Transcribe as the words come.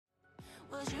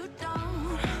But you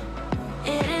don't.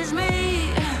 It is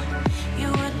me you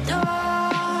adore.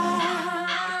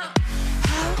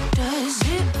 How does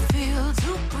it feel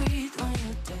to breathe when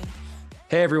you're dead?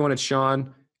 Hey everyone, it's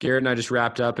Sean. Garrett and I just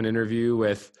wrapped up an interview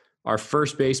with our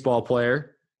first baseball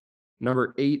player,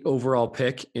 number 8 overall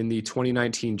pick in the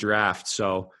 2019 draft.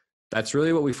 So that's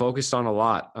really what we focused on a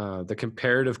lot. The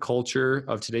comparative culture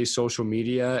of today's social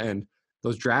media, and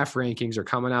those draft rankings are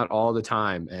coming out all the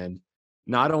time. And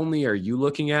not only are you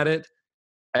looking at it,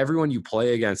 everyone you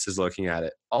play against is looking at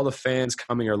it. All the fans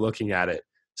coming are looking at it.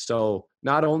 So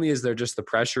not only is there just the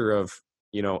pressure of,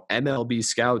 MLB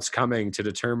scouts coming to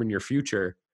determine your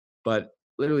future, but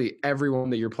literally everyone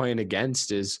that you're playing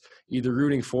against is either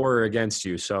rooting for or against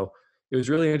you. So it was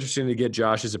really interesting to get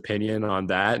Josh's opinion on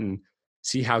that and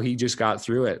see how he just got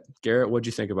through it. Garrett, what'd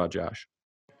you think about Josh?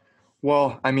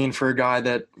 Well, I mean, for a guy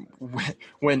that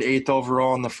went 8th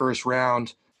overall in the first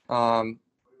round,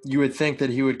 you would think that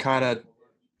he would kind of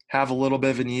have a little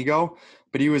bit of an ego,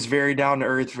 but he was very down to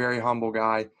earth, very humble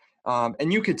guy.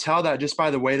 And you could tell that just by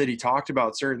the way that he talked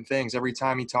about certain things. Every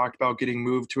time he talked about getting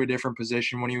moved to a different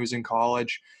position when he was in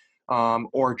college,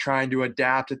 or trying to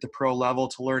adapt at the pro level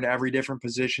to learn every different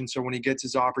position. So when he gets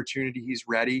his opportunity, he's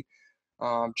ready.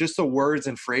 Just the words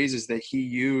and phrases that he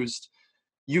used,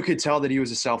 you could tell that he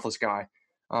was a selfless guy.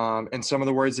 And some of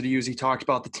the words that he used, he talked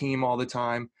about the team all the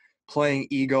time, playing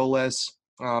egoless,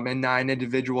 and 9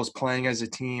 individuals playing as a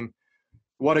team.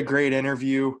 What a great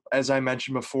interview. As I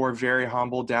mentioned before, very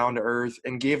humble, down to earth,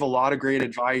 and gave a lot of great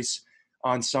advice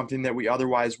on something that we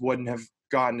otherwise wouldn't have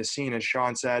gotten to see. As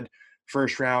Sean said,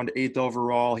 first round, 8th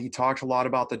overall. He talked a lot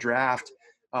about the draft,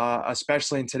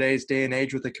 especially in today's day and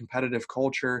age with the competitive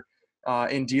culture,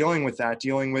 in dealing with that,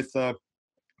 dealing with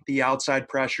the outside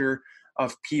pressure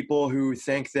of people who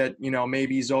think that,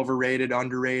 maybe he's overrated,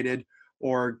 underrated,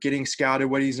 or getting scouted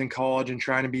when he's in college and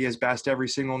trying to be his best every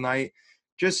single night.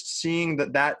 Just seeing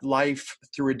that life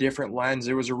through a different lens,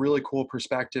 it was a really cool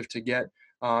perspective to get.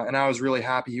 And I was really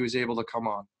happy he was able to come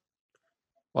on.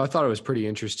 Well, I thought it was pretty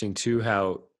interesting too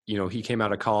how, he came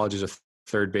out of college as a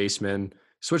third baseman,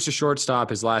 switched to shortstop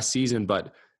his last season,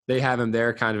 but they have him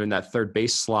there kind of in that third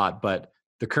base slot. But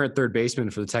the current third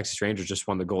baseman for the Texas Rangers just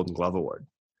won the Golden Glove Award.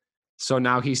 So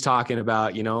now he's talking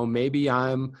about, maybe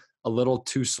I'm a little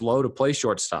too slow to play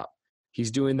shortstop. He's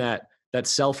doing that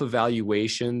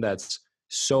self-evaluation that's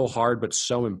so hard but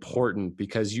so important,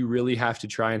 because you really have to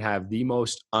try and have the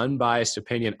most unbiased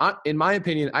opinion. In my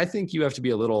opinion, I think you have to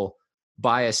be a little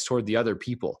biased toward the other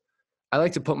people. I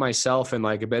like to put myself in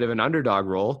like a bit of an underdog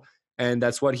role, and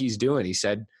that's what he's doing. He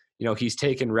said, he's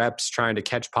taking reps trying to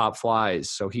catch pop flies,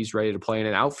 so he's ready to play in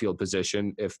an outfield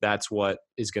position if that's what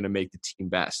is going to make the team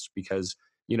best, because,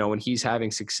 when he's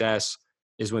having success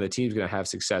is when the team's going to have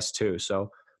success too.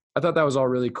 So I thought that was all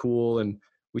really cool. And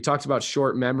we talked about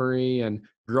short memory and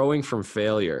growing from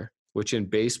failure, which in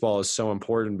baseball is so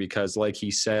important because, like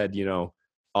he said,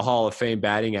 a Hall of Fame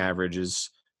batting average is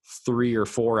 3 or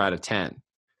 4 out of 10.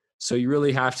 So you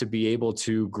really have to be able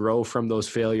to grow from those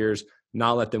failures,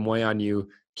 not let them weigh on you,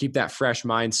 keep that fresh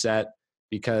mindset,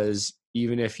 because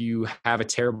even if you have a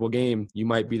terrible game, you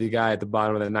might be the guy at the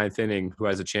bottom of the 9th inning who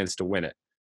has a chance to win it.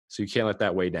 So you can't let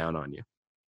that weigh down on you.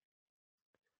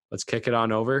 Let's kick it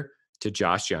on over to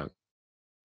Josh Jung.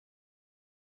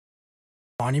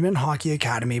 Monument Hockey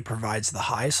Academy provides the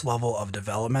highest level of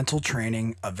developmental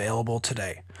training available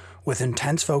today. With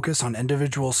intense focus on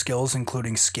individual skills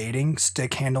including skating,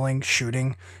 stick handling,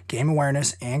 shooting, game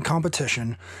awareness, and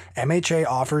competition, MHA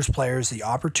offers players the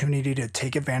opportunity to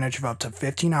take advantage of up to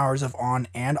 15 hours of on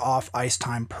and off ice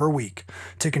time per week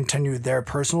to continue their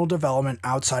personal development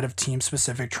outside of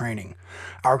team-specific training.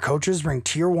 Our coaches bring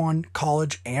Tier 1,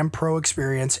 college, and pro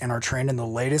experience and are trained in the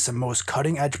latest and most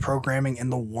cutting-edge programming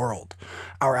in the world.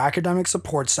 Our academic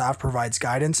support staff provides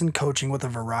guidance and coaching with a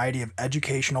variety of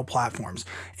educational platforms,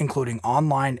 including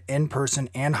online, in-person,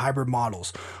 and hybrid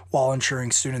models, while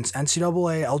ensuring students'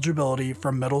 NCAA eligibility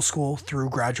from middle school through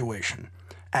graduation.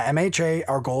 At MHA,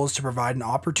 our goal is to provide an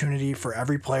opportunity for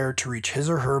every player to reach his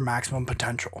or her maximum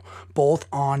potential, both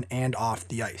on and off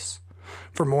the ice.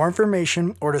 For more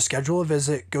information or to schedule a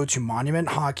visit, go to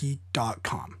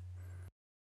monumenthockey.com.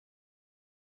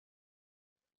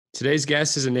 Today's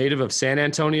guest is a native of San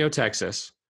Antonio,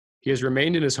 Texas. He has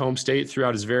remained in his home state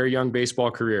throughout his very young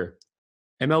baseball career.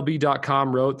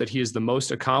 MLB.com wrote that he is the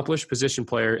most accomplished position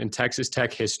player in Texas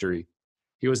Tech history.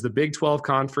 He was the Big 12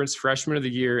 Conference Freshman of the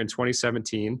Year in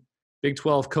 2017, Big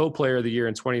 12 Co-Player of the Year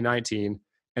in 2019,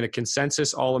 and a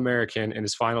consensus All-American in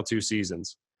his final 2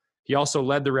 seasons. He also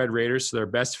led the Red Raiders to their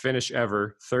best finish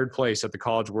ever, 3rd place at the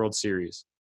College World Series.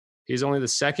 He's only the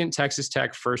 2nd Texas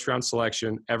Tech first-round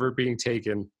selection ever being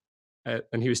taken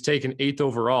and he was taken 8th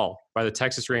overall by the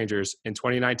Texas Rangers in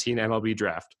 2019 MLB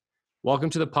draft. Welcome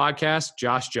to the podcast,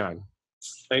 Josh Jung.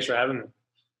 Thanks for having me.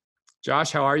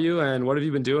 Josh, how are you, and what have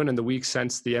you been doing in the week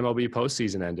since the MLB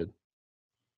postseason ended?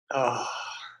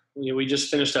 We just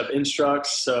finished up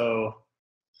Instructs, so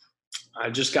I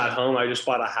just got home. I just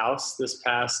bought a house this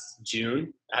past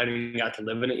June. I haven't even got to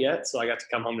live in it yet, so I got to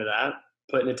come home to that,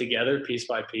 putting it together piece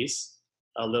by piece,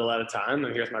 a little at a time.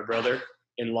 I'm here with my brother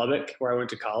in Lubbock, where I went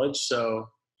to college, so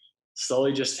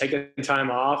slowly just taking time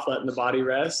off, letting the body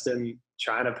rest, and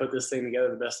trying to put this thing together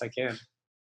the best I can.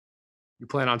 You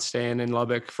plan on staying in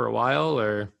Lubbock for a while,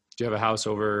 or do you have a house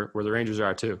over where the Rangers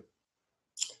are too?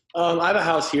 I have a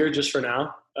house here just for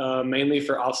now, mainly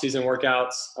for off-season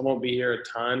workouts. I won't be here a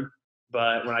ton,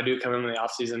 but when I do come in the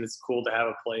off-season, it's cool to have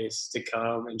a place to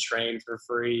come and train for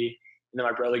free. And then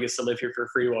my brother gets to live here for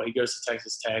free while he goes to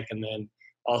Texas Tech. And then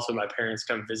also my parents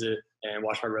come visit and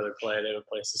watch my brother play. They have a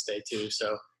place to stay too.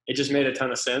 So it just made a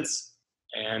ton of sense,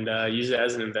 and use it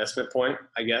as an investment point,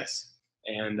 I guess.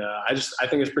 And I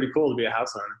think it's pretty cool to be a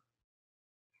house owner.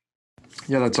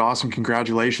 Yeah, that's awesome.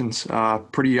 Congratulations.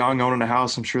 Pretty young, owning a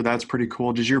house. I'm sure that's pretty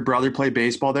cool. Does your brother play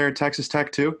baseball there at Texas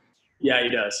Tech too? Yeah, he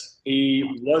does.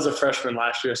 He was a freshman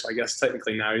last year, so I guess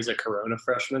technically now he's a Corona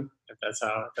freshman, if that's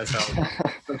how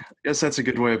I guess that's a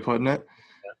good way of putting it.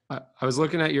 I was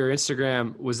looking at your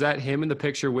Instagram. Was that him in the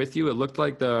picture with you? It looked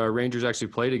like the Rangers actually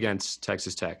played against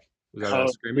Texas Tech. Was that a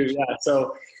scrimmage? Yeah.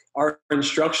 So our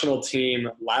instructional team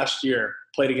last year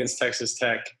played against Texas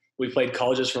Tech. We played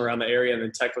colleges from around the area, and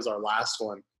then Tech was our last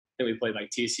one. Then we played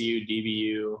like TCU,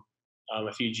 DBU,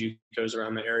 a few JUCOs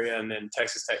around the area, and then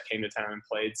Texas Tech came to town and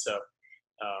played. So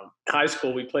high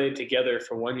school, we played together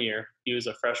for 1 year. He was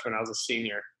a freshman, I was a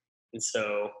senior. And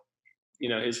so,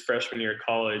 his freshman year of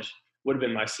college would have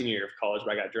been my senior year of college,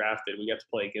 but I got drafted. We got to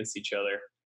play against each other.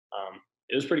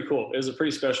 It was pretty cool. It was a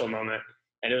pretty special moment,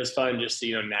 and it was fun just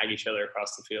to, nag each other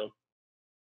across the field.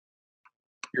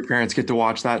 Your parents get to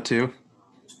watch that too?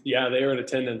 Yeah, they were in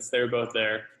attendance. They were both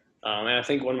there. And I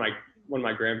think one of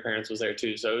my grandparents was there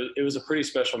too. So it was a pretty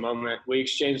special moment. We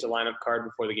exchanged a lineup card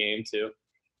before the game too,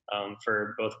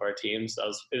 for both of our teams. It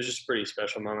was just a pretty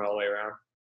special moment all the way around.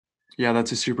 Yeah,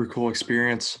 that's a super cool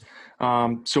experience.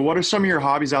 So what are some of your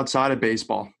hobbies outside of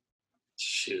baseball?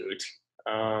 Shoot.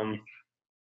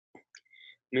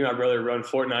 Me and my brother run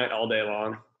Fortnite all day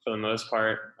long for the most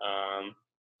part.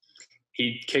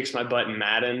 He kicks my butt in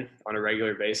Madden on a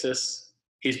regular basis.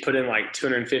 He's put in like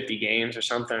 250 games or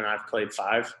something, and I've played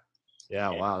 5. Yeah,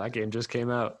 wow, that game just came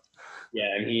out.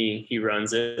 Yeah, and he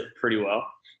runs it pretty well.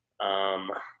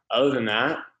 Other than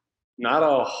that, not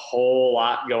a whole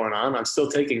lot going on. I'm still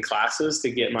taking classes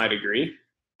to get my degree.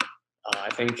 I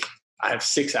think I have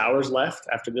 6 hours left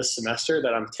after this semester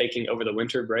that I'm taking over the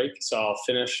winter break, so I'll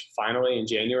finish finally in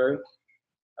January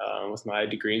with my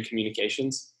degree in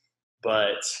communications.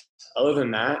 But other than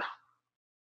that,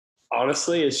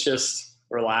 honestly, it's just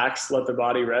relax, let the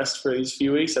body rest for these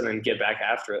few weeks, and then get back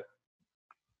after it.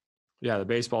 Yeah, the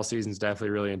baseball season's definitely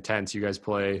really intense. You guys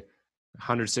play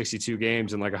 162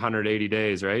 games in like 180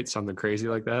 days, right? Something crazy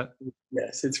like that?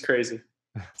 Yes, it's crazy.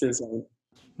 It's insane.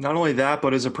 Not only that,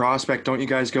 but as a prospect, don't you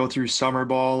guys go through summer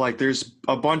ball? Like there's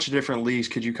a bunch of different leagues.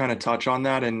 Could you kind of touch on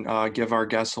that and give our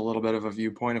guests a little bit of a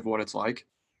viewpoint of what it's like?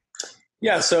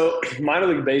 Yeah, so minor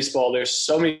league baseball, there's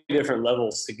so many different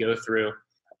levels to go through.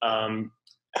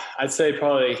 I'd say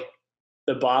probably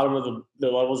the bottom of the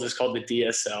levels is called the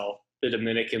DSL, the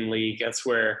Dominican League. That's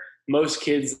where most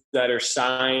kids that are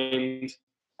signed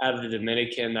out of the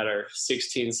Dominican that are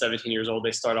 16, 17 years old,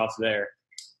 they start off there.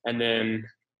 And then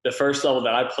the first level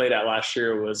that I played at last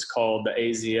year was called the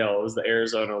AZL. It was the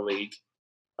Arizona League,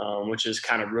 which is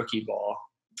kind of rookie ball.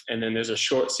 And then there's a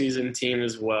short season team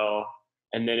as well.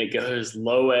 And then it goes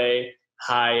low A,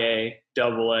 high A,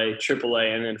 double A, triple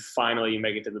A, and then finally you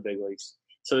make it to the big leagues.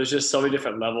 So there's just so many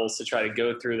different levels to try to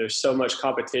go through. There's so much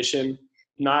competition,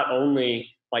 not only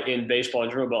like in baseball in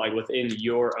general, but like within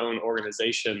your own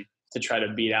organization to try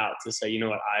to beat out, to say, you know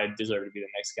what, I deserve to be the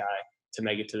next guy to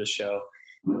make it to the show.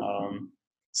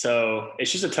 So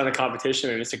it's just a ton of competition,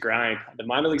 and it's a grind. The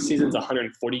minor league season's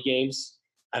 140 games.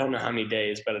 I don't know how many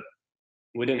days, but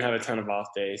we didn't have a ton of off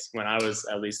days when I was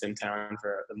at least in town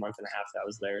for the month and a half that I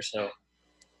was there. So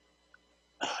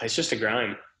it's just a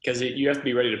grind because you have to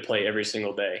be ready to play every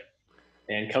single day.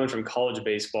 And coming from college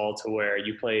baseball to where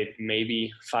you played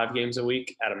maybe 5 games a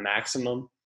week at a maximum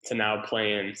to now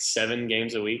playing 7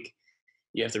 games a week,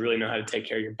 you have to really know how to take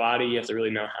care of your body. You have to really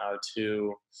know how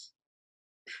to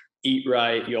eat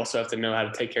right. You also have to know how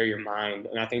to take care of your mind.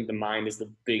 And I think the mind is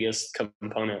the biggest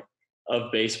component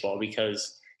of baseball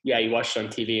because, yeah, you watch it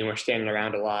on TV and we're standing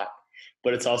around a lot.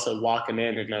 but it's also locking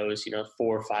in those, 4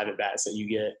 or 5 at bats that you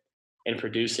get and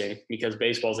producing, because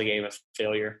baseball is a game of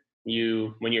failure.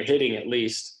 When you're hitting, at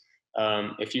least,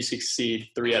 if you succeed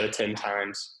 3 out of 10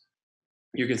 times,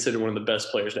 you're considered one of the best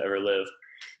players to ever live.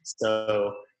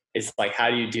 So it's like, how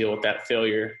do you deal with that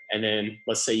failure? And then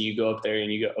let's say you go up there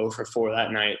and you go 0 for 4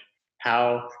 that night.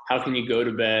 How can you go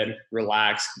to bed,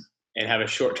 relax, and have a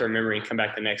short-term memory and come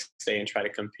back the next day and try to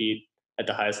compete at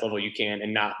the highest level you can,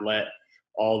 and not let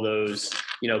all those,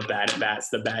 bad at bats,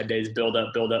 the bad days build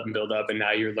up, and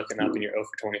now you're looking up and you're 0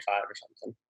 for 25 or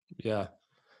something. Yeah.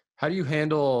 How do you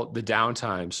handle the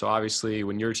downtime? So obviously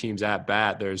when your team's at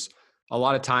bat, there's a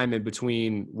lot of time in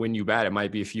between when you bat. It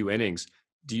might be a few innings.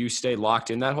 Do you stay locked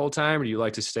in that whole time, or do you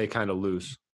like to stay kind of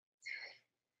loose?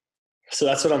 So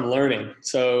that's what I'm learning.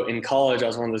 So in college, I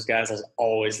was one of those guys. I was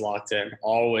always locked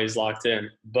in.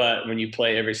 But when you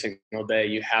play every single day,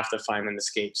 you have to find an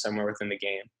escape somewhere within the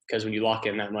game, because when you lock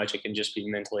in that much, it can just be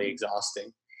mentally exhausting.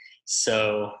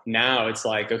 So now it's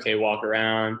like, okay, walk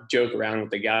around, joke around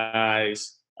with the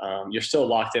guys. You're still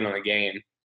locked in on the game,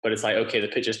 but it's like, okay, the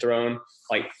pitch is thrown.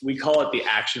 Like, we call it the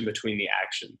action between the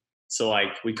action. So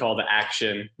like, we call the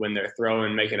action when they're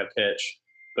throwing, making a pitch,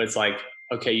 but it's like,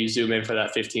 okay, you zoom in for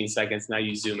that 15 seconds. Now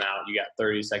you zoom out. You got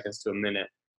 30 seconds to a minute.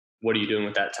 What are you doing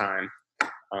with that time?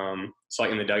 So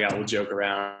like in the dugout, we'll joke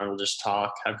around, we'll just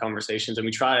talk, have conversations, and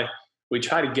we try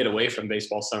to get away from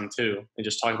baseball some too, and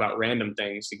just talk about random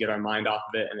things to get our mind off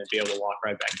of it and then be able to walk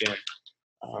right back in.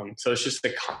 So it's just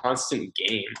a constant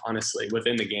game, honestly,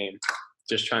 within the game,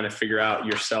 just trying to figure out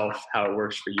yourself, how it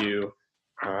works for you.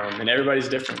 And everybody's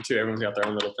different too. Everyone's got their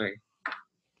own little thing.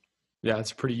 Yeah,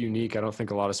 it's pretty unique. I don't think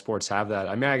a lot of sports have that.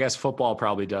 I mean, I guess football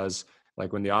probably does,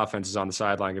 like when the offense is on the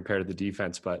sideline compared to the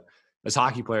defense. But as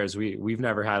hockey players, we've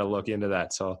never had a look into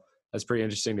that. So that's pretty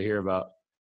interesting to hear about.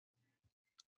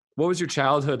 What was your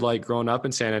childhood like growing up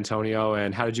in San Antonio,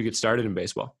 and how did you get started in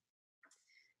baseball?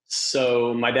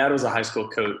 So my dad was a high school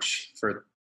coach for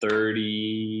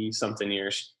 30-something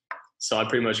years. So I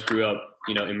pretty much grew up,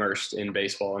 immersed in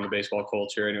baseball and the baseball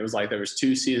culture. And it was like there was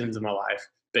 2 seasons of my life,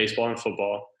 baseball and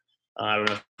football. I don't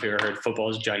know if you ever heard, football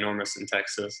is ginormous in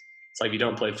Texas. It's like, if you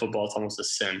don't play football, it's almost a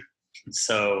sin.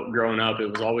 So growing up, it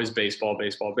was always baseball.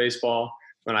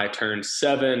 When I turned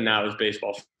 7, now it was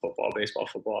baseball,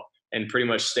 football, and pretty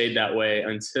much stayed that way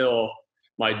until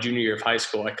my junior year of high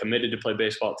school. I committed to play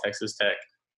baseball at Texas Tech,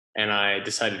 and I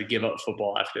decided to give up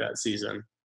football after that season.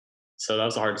 So that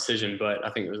was a hard decision, but I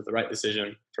think it was the right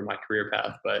decision for my career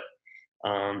path. But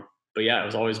yeah, it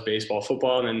was always baseball,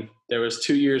 football, and then there was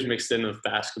 2 years mixed in with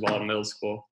basketball in middle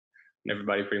school, and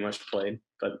everybody pretty much played.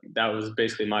 But that was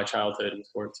basically my childhood in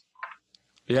sports.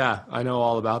 Yeah, I know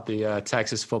all about the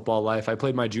Texas football life. I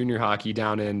played my junior hockey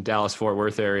down in Dallas-Fort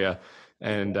Worth area,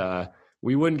 and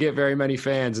we wouldn't get very many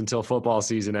fans until football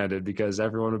season ended, because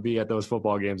everyone would be at those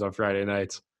football games on Friday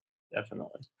nights.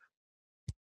 Definitely.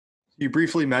 You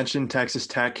briefly mentioned Texas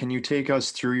Tech. Can you take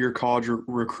us through your college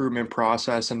recruitment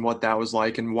process and what that was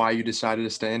like, and why you decided to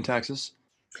stay in Texas?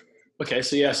 Okay,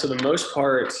 so the most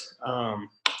part,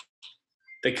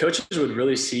 the coaches would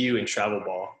really see you in travel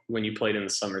ball when you played in the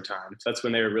summertime. So that's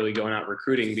when they were really going out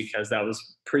recruiting, because that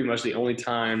was pretty much the only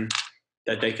time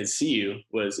that they could see you,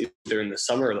 was either in the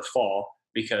summer or the fall,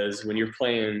 because when you're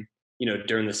playing,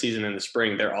 during the season in the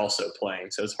spring, they're also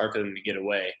playing. So it's hard for them to get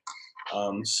away.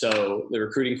 So the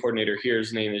recruiting coordinator here,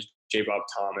 his name is J. Bob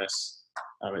Thomas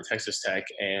at Texas Tech,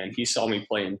 and he saw me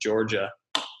play in Georgia.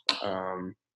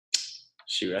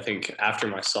 I think after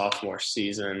my sophomore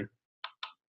season.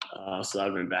 So that would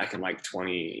have been back in like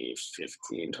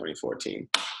 2015, 2014.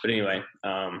 But anyway,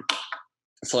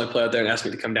 so I played out there and asked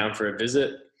me to come down for a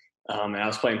visit. And I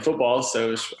was playing football, so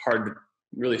it was hard to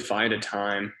really find a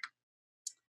time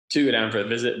to go down for a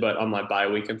visit. But on my bye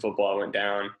week in football, I went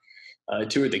down,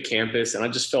 toured the campus, and I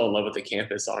just fell in love with the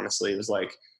campus, honestly. It was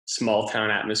like small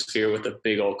town atmosphere with a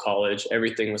big old college.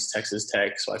 Everything was Texas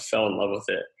Tech, so I fell in love with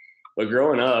it. But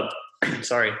growing up, I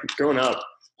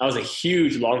was a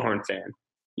huge Longhorn fan,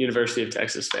 University of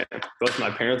Texas fan. Both my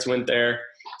parents went there,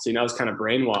 so I was kind of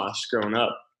brainwashed growing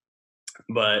up.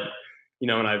 But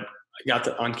when I got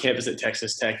on campus at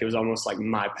Texas Tech, it was almost like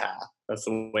my path. That's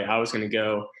the way I was going to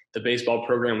go. The baseball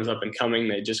program was up and coming.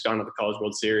 They had just gone to the College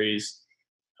World Series.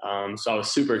 So I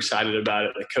was super excited about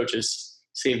it. The coaches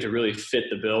seemed to really fit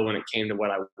the bill when it came to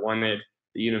what I wanted.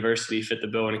 The university fit the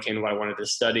bill when it came to what I wanted to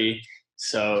study.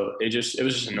 So it was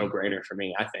just a no-brainer for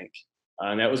me, I think.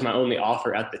 And that was my only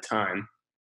offer at the time.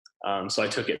 So I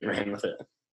took it and ran with it.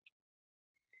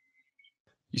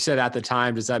 You said at the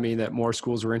time, does that mean that more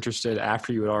schools were interested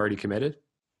after you had already committed?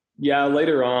 Yeah,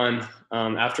 later on,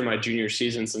 after my junior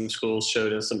season, some schools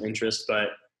showed us some interest, but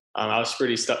I was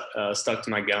pretty stuck to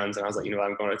my guns, and I was like,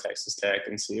 I'm going to Texas Tech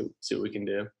and see what we can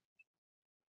do.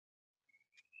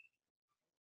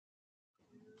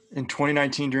 In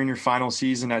 2019, during your final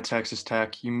season at Texas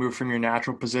Tech, you moved from your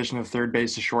natural position of third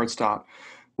base to shortstop.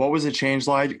 What was the change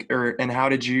like, and how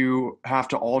did you have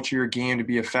to alter your game to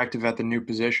be effective at the new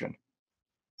position?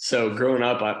 So growing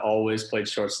up, I always played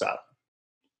shortstop.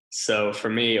 So for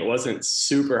me, it wasn't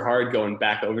super hard going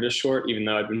back over to short, even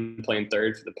though I've been playing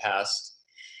third for the past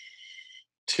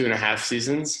 2.5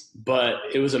 seasons. But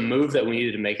it was a move that we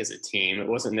needed to make as a team. It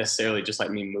wasn't necessarily just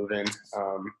like me moving.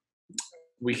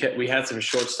 We had some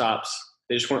shortstops.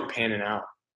 They just weren't panning out.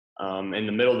 And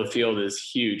the middle of the field is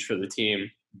huge for the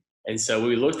team. And so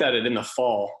we looked at it in the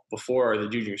fall before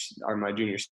my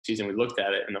junior season. We looked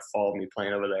at it in the fall of me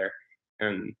playing over there.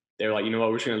 And they were like,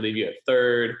 we're just going to leave you at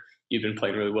third. You've been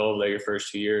playing really well over there your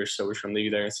first 2 years, so we're just going to leave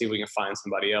you there and see if we can find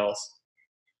somebody else.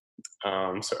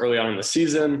 So early on in the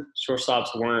season,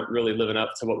 shortstops weren't really living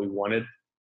up to what we wanted,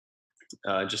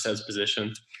 just as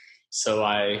position. So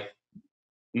I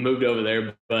moved over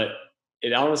there, but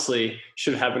it honestly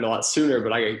should have happened a lot sooner,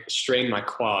 but I strained my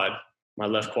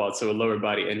left quad, so a lower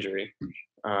body injury.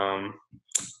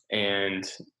 And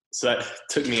so that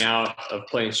took me out of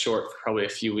playing short for probably a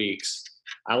few weeks.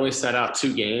 I only sat out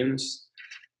 2 games,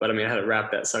 but I had to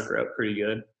wrap that sucker up pretty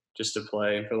good just to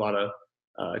play and put a lot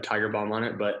of Tiger Balm on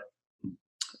it. But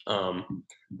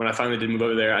when I finally did move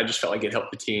over there, I just felt like it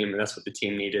helped the team, and that's what the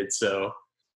team needed. So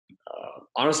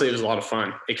honestly, it was a lot of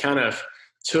fun. It kind of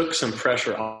took some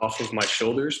pressure off of my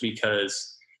shoulders,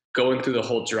 because going through the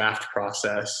whole draft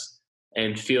process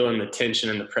and feeling the tension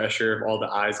and the pressure of all the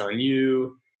eyes on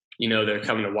you, they're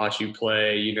coming to watch you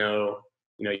play,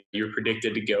 you're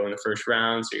predicted to go in the first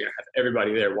round, so you're going to have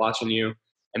everybody there watching you.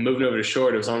 And moving over to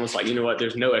short, it was almost like,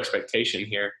 there's no expectation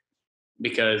here,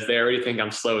 because they already think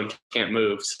I'm slow and can't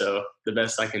move. So the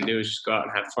best I can do is just go out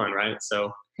and have fun, right?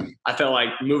 So I felt like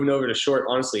moving over to short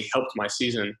honestly helped my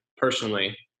season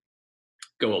personally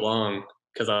go along,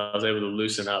 because I was able to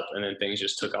loosen up, and then things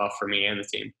just took off for me and the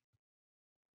team.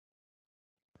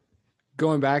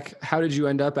 Going back, how did you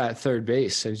end up at third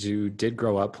base since you did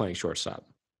grow up playing shortstop?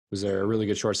 Was there a really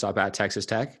good shortstop at Texas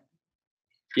Tech?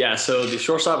 Yeah, so the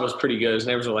shortstop was pretty good. His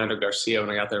name was Orlando Garcia when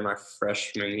I got there my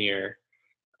freshman year.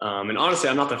 And honestly,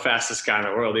 I'm not the fastest guy in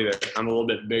the world either. I'm a little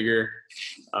bit bigger.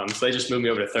 So they just moved me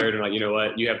over to third and like, you know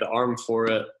what? You have the arm for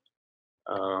it.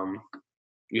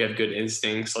 You have good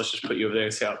instincts. Let's just put you over there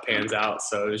and see how it pans out.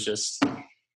 So it was just,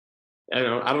 I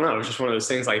don't know. It was just one of those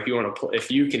things like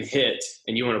if you can hit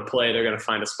and you want to play, they're going to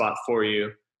find a spot for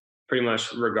you pretty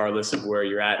much regardless of where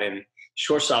you're at. And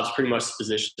shortstop's pretty much the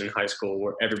position in high school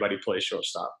where everybody plays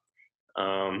shortstop.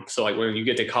 So like when you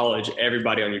get to college,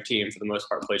 everybody on your team for the most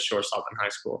part plays shortstop in high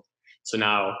school. So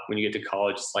now when you get to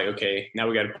college, it's like, okay, now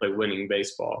we got to play winning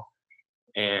baseball.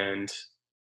 And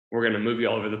we're going to move you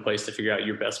all over the place to figure out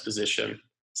your best position.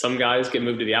 Some guys get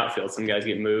moved to the outfield. Some guys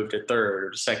get moved to third or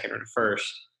to second or to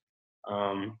first.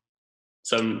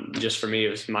 So just for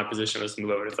me, my position was to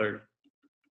move over to third.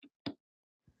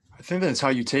 I think that's how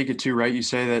you take it too, right? You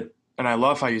say that, and I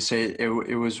love how you say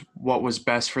it was what was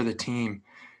best for the team.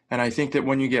 And I think that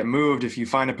when you get moved, if you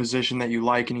find a position that you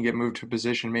like and you get moved to a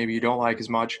position maybe you don't like as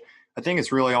much, I think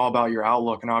it's really all about your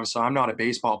outlook. And obviously I'm not a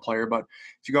baseball player, but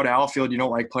if you go to outfield, you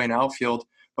don't like playing outfield,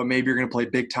 but maybe you're going to play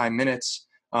big time minutes,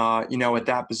 at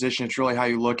that position. It's really how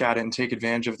you look at it and take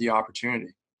advantage of the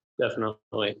opportunity.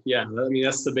 Definitely. Yeah. I mean,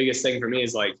 that's the biggest thing for me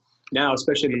is like now,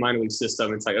 especially in the minor league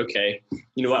system, it's like, okay,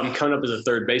 you know what? I'm coming up as a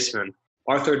third baseman.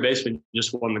 Our third baseman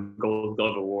just won the Gold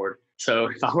Glove Award. So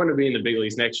if I want to be in the big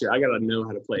leagues next year, I got to know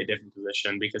how to play a different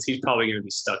position because he's probably going to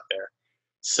be stuck there.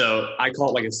 So I call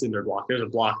it like a cinder block. There's a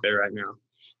block there right now.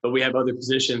 But we have other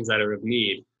positions that are of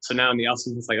need. So now in the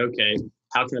offseason, it's like, okay,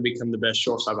 how can I become the best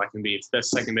shortstop I can be? It's the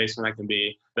best second baseman I can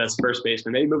be, best first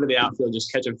baseman. They move to the outfield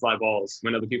just catching fly balls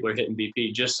when other people are hitting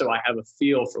BP, just so I have a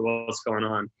feel for what's going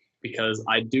on because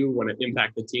I do want to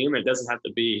impact the team. It doesn't have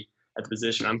to be at the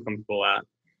position I'm comfortable at.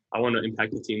 I want to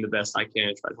impact the team the best I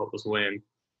can, try to help us win.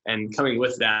 And coming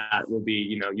with that will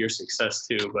be, your success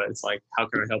too. But it's like, how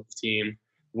can I help the team?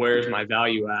 Where's my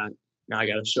value at? Now I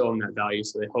got to show them that value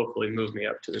so they hopefully move me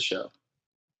up to the show.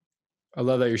 I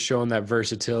love that you're showing that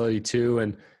versatility too.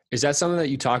 And is that something that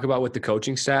you talk about with the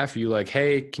coaching staff? Are you like,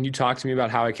 hey, can you talk to me about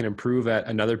how I can improve at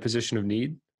another position of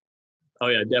need? Oh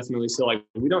yeah, definitely. So like,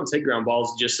 we don't take ground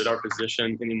balls just at our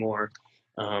position anymore.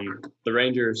 The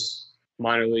Rangers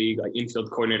minor league, like infield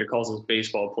coordinator calls us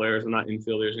baseball players. We're not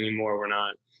infielders anymore. We're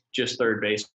not just third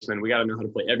baseman. We got to know how to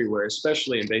play everywhere,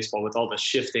 especially in baseball with all the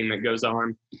shifting that goes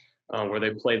on, where they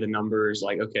play the numbers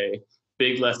like, okay,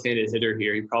 big left-handed hitter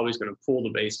here. He probably is going to pull the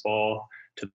baseball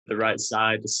to the right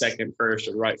side, to second, first,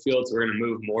 or right field. So we're going to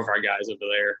move more of our guys over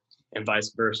there, and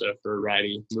vice versa for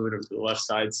righty, moving them to the left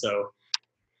side. So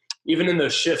even in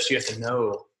those shifts, you have to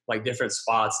know like different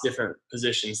spots, different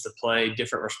positions to play,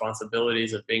 different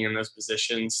responsibilities of being in those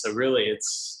positions. So really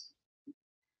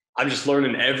I'm just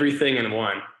learning everything in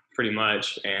one pretty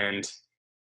much. And,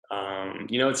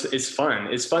 it's fun.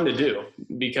 It's fun to do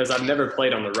because I've never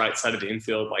played on the right side of the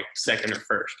infield, like second or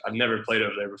first. I've never played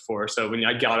over there before. So when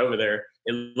I got over there,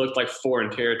 it looked like foreign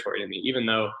territory to me, even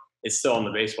though it's still on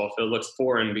the baseball field. It looks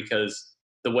foreign because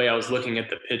the way I was looking at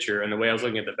the pitcher and the way I was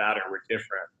looking at the batter were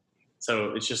different.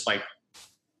 So it's just like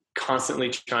constantly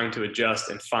trying to adjust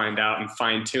and find out and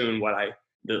fine tune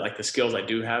the skills I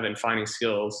do have and finding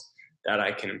skills that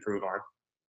I can improve on.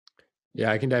 Yeah,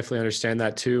 I can definitely understand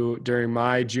that too. During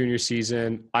my junior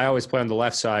season, I always play on the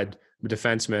left side, I'm a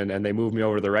defenseman, and they moved me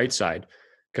over to the right side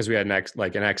because we had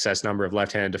an excess number of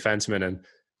left-handed defensemen. And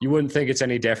you wouldn't think it's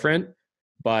any different,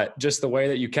 but just the way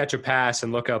that you catch a pass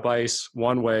and look up ice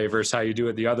one way versus how you do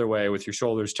it the other way with your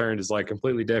shoulders turned is like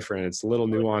completely different. It's little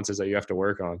nuances that you have to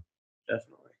work on.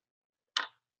 Definitely.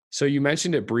 So you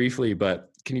mentioned it briefly, but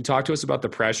can you talk to us about the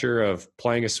pressure of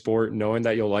playing a sport, knowing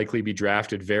that you'll likely be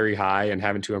drafted very high and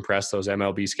having to impress those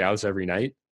MLB scouts every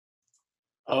night?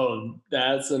 Oh,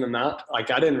 that's an amount.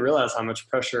 Like I didn't realize how much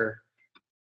pressure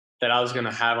that I was going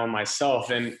to have on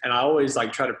myself. And I always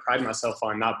like try to pride myself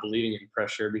on not believing in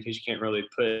pressure because you can't really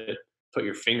put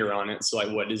your finger on it. So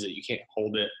like, what is it? You can't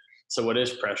hold it. So what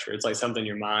is pressure? It's like something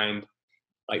your mind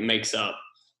like makes up.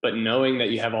 But knowing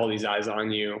that you have all these eyes on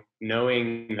you,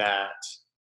 knowing that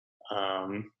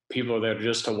people are there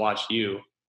just to watch you,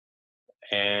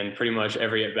 and pretty much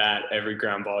every at bat, every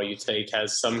ground ball you take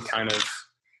has some kind of,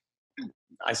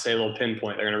 I say a little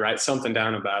pinpoint. They're going to write something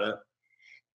down about it.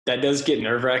 That does get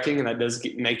nerve wracking, and that does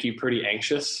make you pretty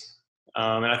anxious.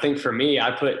 And I think for me,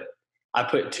 I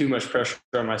put too much pressure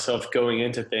on myself going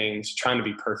into things, trying to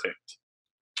be perfect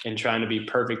and trying to be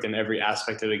perfect in every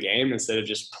aspect of the game instead of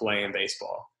just playing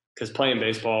baseball. Because playing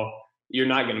baseball, you're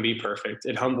not going to be perfect.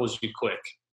 It humbles you quick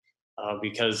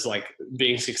because like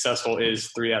being successful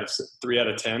is 3 out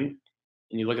of 10. And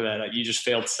you look at that, like you just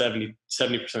failed 70% of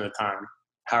the time.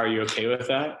 How are you okay with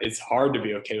that? It's hard to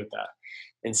be okay with that.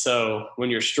 And so when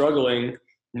you're struggling,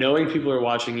 knowing people are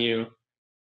watching you,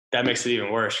 that makes it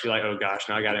even worse. You're like, oh gosh,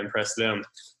 now I got to impress them.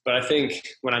 But I think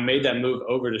when I made that move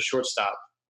over to shortstop,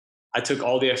 I took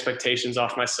all the expectations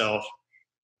off myself.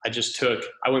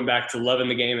 I went back to loving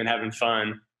the game and having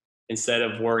fun instead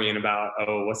of worrying about,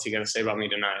 oh, what's he going to say about me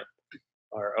tonight?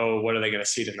 Or, oh, what are they going to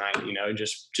see tonight?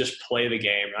 Just play the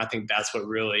game. And I think that's what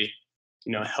really,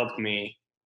 helped me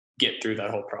get through that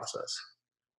whole process.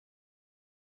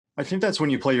 I think that's when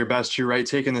you play your best too, right?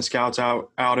 Taking the scouts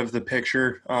out of the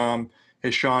picture.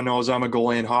 As Sean knows, I'm a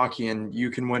goalie in hockey, and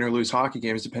you can win or lose hockey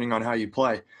games depending on how you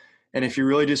play. And if you're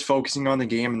really just focusing on the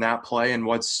game and that play and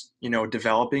what's,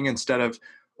 developing instead of,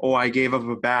 oh, I gave up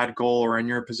a bad goal, or in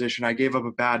your position, I gave up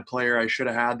a bad player, I should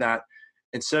have had that.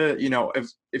 Instead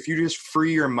of, if you just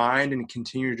free your mind and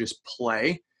continue to just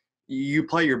play, you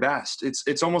play your best.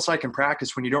 It's almost like in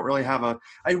practice when you don't really have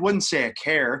I wouldn't say a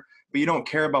care, but you don't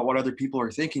care about what other people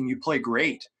are thinking. You play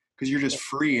great because you're just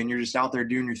free and you're just out there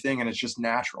doing your thing, and it's just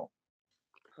natural.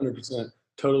 100%.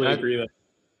 Totally agree with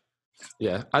that.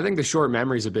 Yeah, I think the short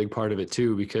memory is a big part of it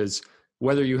too, because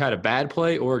whether you had a bad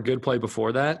play or a good play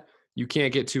before that, you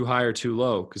can't get too high or too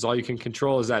low because all you can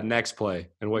control is that next play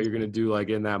and what you're going to do like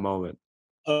in that moment.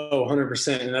 Oh,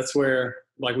 100%. And that's where,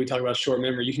 like we talk about short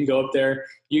memory, you can go up there,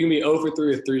 you can be 0 for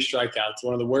 3 with 3 strikeouts,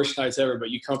 one of the worst nights ever, but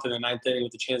you come to the ninth inning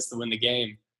with a chance to win the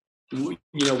game.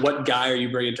 What guy are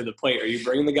you bringing to the plate? Are you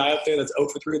bringing the guy up there that's 0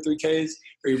 for 3 with 3 Ks?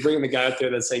 Or are you bringing the guy up there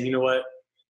that's saying, you know what,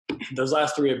 those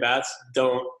last 3 at-bats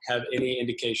don't have any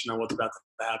indication on what's about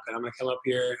to happen. I'm going to come up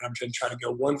here and I'm going to try to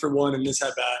go 1 for 1 in this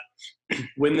at-bat,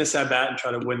 win this at-bat, and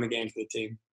try to win the game for the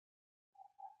team.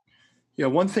 Yeah,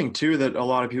 one thing too that a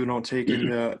lot of people don't take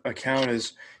into account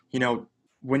is,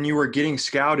 when you were getting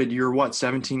scouted, you were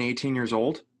 17, 18 years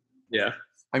old? Yeah.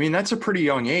 I mean, that's a pretty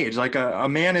young age. Like a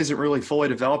man isn't really fully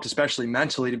developed, especially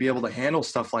mentally, to be able to handle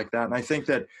stuff like that. And I think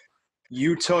that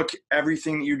you took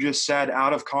everything that you just said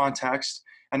out of context.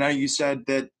 I know you said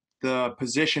that the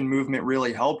position movement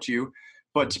really helped you,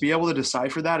 but to be able to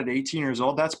decipher that at 18 years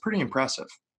old, that's pretty impressive.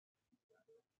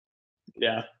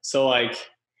 Yeah. So I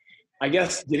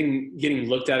guess getting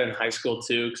looked at in high school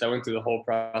too, because I went through the whole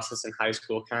process in high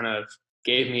school, kind of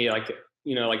gave me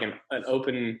an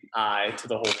open eye to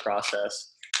the whole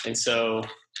process. And so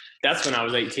that's when I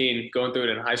was 18, going through it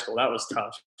in high school. That was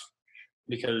tough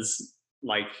because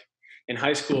in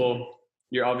high school,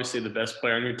 you're obviously the best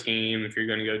player on your team if you're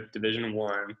going to go Division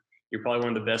I. You're probably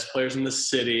one of the best players in the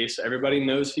city. So everybody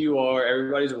knows who you are.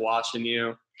 Everybody's watching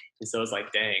you. And so it's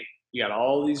like, dang, you got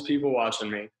all these people watching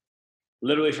me,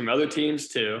 literally from other teams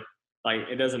too. Like,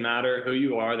 it doesn't matter who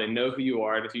you are. They know who you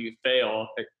are. And if you fail,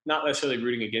 they're not necessarily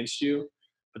rooting against you,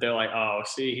 but they're like, oh,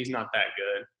 see, he's not that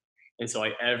good. And so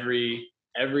like every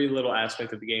little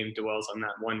aspect of the game dwells on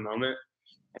that one moment.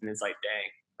 And it's like,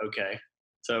 dang, okay.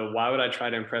 So why would I try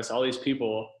to impress all these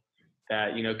people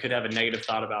that, could have a negative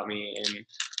thought about me in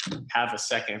half a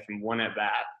second from one at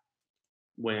bat,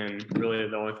 when really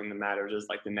the only thing that matters is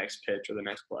like the next pitch or the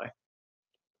next play.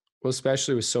 Well,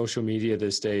 especially with social media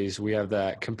these days, we have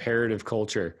that comparative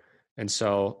culture. And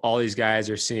so all these guys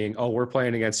are seeing, oh, we're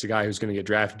playing against a guy who's going to get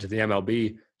drafted to the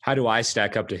MLB. How do I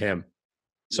stack up to him?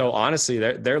 So honestly,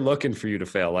 they're looking for you to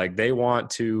fail. Like, they want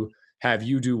to have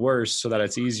you do worse so that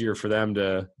it's easier for them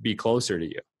to be closer to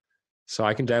you. So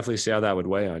I can definitely see how that would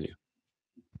weigh on you.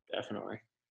 Definitely.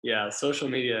 Yeah, social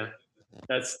media,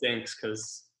 that stinks,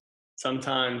 because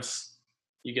sometimes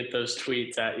you get those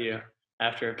tweets at you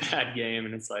after a bad game,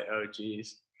 and it's like, oh,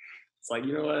 geez. It's like,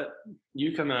 you know what?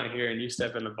 You come out here and you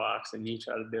step in the box and you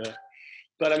try to do it.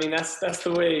 But, I mean, that's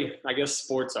the way, I guess,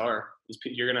 sports are.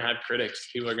 You're going to have critics.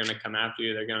 People are going to come after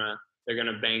you. They're going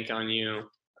to bank on you.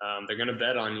 They're going to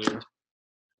bet on you.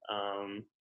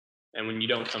 And when you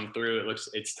don't come through,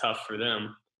 it's tough for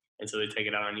them. And so they take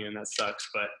it out on you, and that sucks.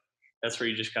 But that's where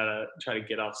you just got to try to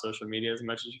get off social media as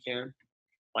much as you can.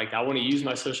 Like, I want to use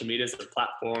my social media as a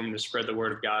platform to spread the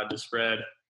word of God, to spread,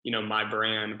 my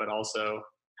brand, but also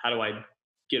how do I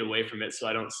get away from it so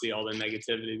I don't see all the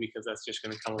negativity, because that's just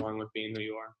going to come along with being who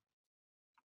you are.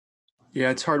 Yeah,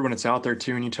 it's hard when it's out there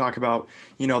too. And you talk about,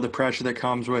 the pressure that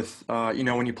comes with,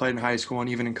 when you played in high school and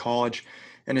even in college.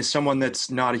 And as someone that's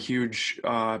not a huge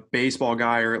baseball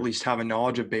guy, or at least have a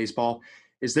knowledge of baseball,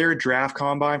 is there a draft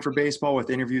combine for baseball with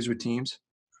interviews with teams?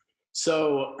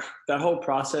 So that whole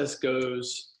process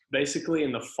goes basically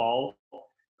in the fall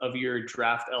of your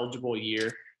draft eligible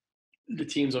year. The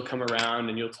teams will come around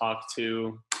and you'll talk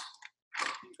to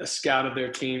a scout of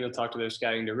their team. They'll talk to their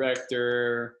scouting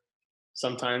director.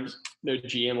 Sometimes their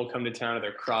GM will come to town, or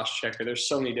their cross checker. There's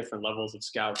so many different levels of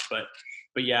scouts, but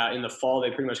yeah, in the fall, they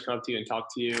pretty much come up to you and talk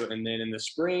to you. And then in the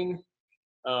spring,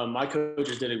 my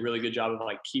coaches did a really good job of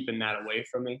like keeping that away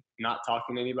from me, not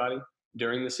talking to anybody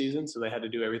during the season. So they had to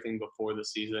do everything before the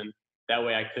season. That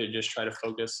way I could just try to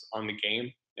focus on the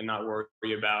game and not worry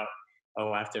about,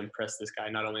 oh, I have to impress this guy,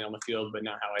 not only on the field, but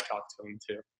now how I talk to him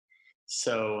too.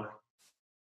 So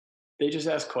they just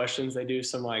ask questions. They do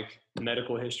some like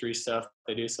medical history stuff.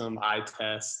 They do some eye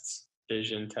tests,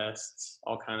 vision tests,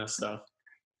 all kind of stuff.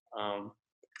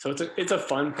 So it's a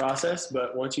fun process,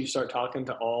 but once you start talking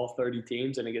to all 30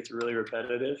 teams and it gets really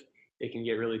repetitive, it can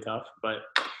get really tough. But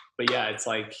yeah, it's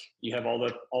like you have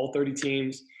all 30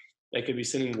 teams. They could be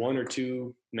sending one or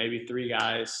two, maybe three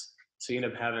guys. So you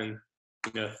end up having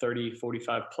 30,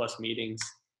 45 plus meetings.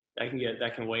 That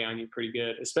can weigh on you pretty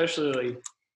good, especially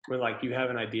when like you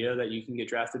have an idea that you can get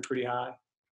drafted pretty high.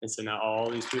 And so now all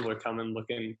these people are coming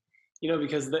looking,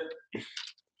 because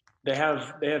they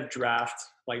have draft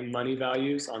like money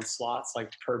values on slots,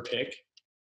 like per pick.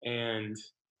 And,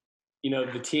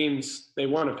 the teams, they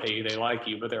want to pay you, they like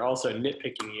you, but they're also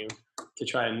nitpicking you to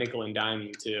try to nickel and dime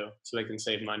you too, so they can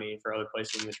save money for other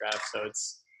places in the draft. So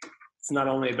it's not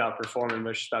only about performing, but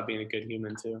it's just about being a good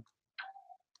human too.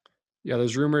 Yeah,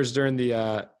 there's rumors during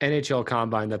the NHL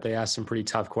Combine that they asked some pretty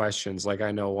tough questions. Like,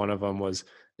 I know one of them was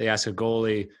they asked a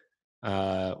goalie,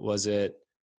 was it,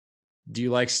 do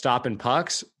you like stopping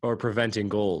pucks or preventing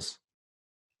goals?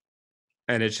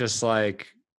 And it's just like,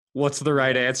 what's the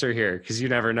right answer here? Because you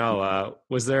never know.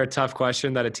 Was there a tough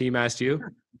question that a team asked you?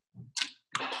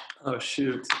 Oh,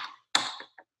 shoot.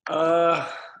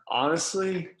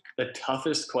 Honestly, the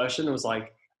toughest question was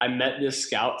like, I met this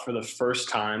scout for the first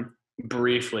time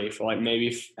briefly for like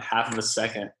maybe half of a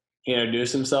second. He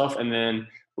introduced himself, and then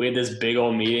we had this big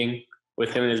old meeting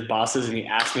with him and his bosses, and he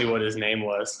asked me what his name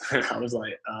was. And I was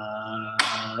like,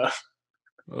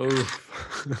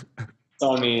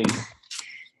 So, I mean,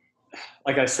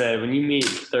 like I said, when you meet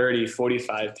 30,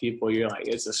 45 people, you're like,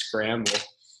 it's a scramble.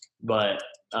 But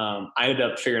I ended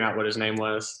up figuring out what his name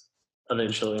was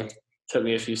eventually. Took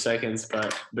me a few seconds,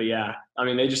 but yeah, I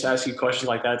mean, they just ask you questions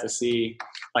like that to see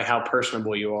like how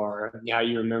personable you are, how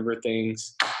you remember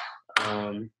things.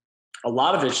 A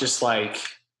lot of it's just like,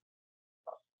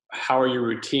 how are your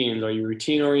routines? Are you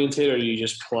routine oriented, or do you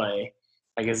just play?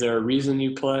 Like, is there a reason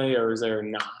you play, or is there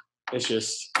not? It's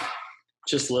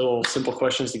just little simple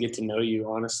questions to get to know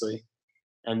you, honestly.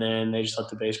 And then they just let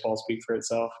the baseball speak for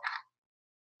itself.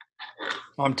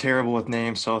 I'm terrible with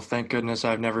names, so thank goodness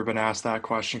I've never been asked that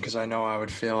question, because I know I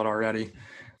would fail it already.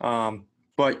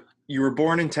 But you were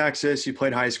born in Texas. You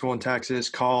played high school in Texas,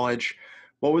 college.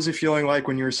 What was it feeling like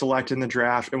when you were selected in the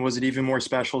draft? And was it even more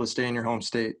special to stay in your home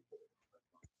state?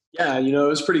 Yeah, it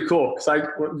was pretty cool because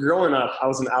growing up, I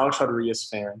was an Alex Rodriguez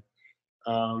fan.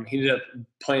 He ended up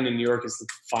playing in New York as the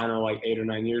final 8 or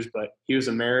 9 years, but he was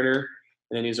a Mariner,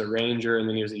 and then he was a Ranger, and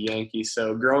then he was a Yankee.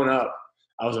 So growing up,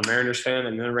 I was a Mariners fan,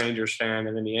 and then a Rangers fan,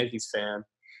 and then the Yankees fan.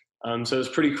 So it was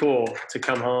pretty cool to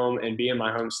come home and be in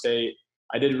my home state.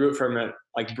 I did root for him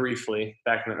briefly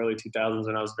back in the early 2000s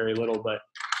when I was very little, but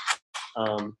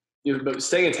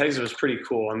staying in Texas was pretty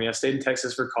cool. I mean, I stayed in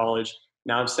Texas for college.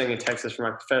 Now I'm staying in Texas for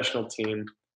my professional team.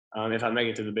 If I make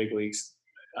it to the big leagues,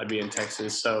 I'd be in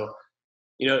Texas. So,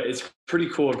 it's pretty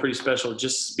cool and pretty special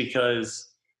just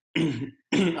because I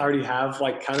already have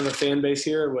kind of a fan base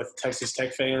here with Texas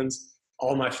Tech fans.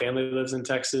 All my family lives in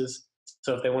Texas.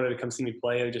 So if they wanted to come see me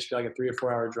play, it would just be a 3 or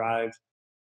 4 hour drive.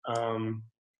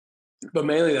 But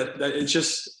mainly it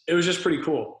was just pretty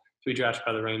cool to be drafted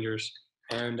by the Rangers.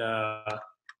 And I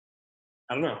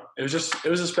don't know. It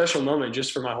was a special moment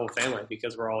just for my whole family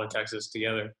because we're all in Texas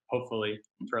together, hopefully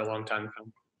for a long time to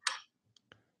come.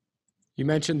 You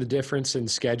mentioned the difference in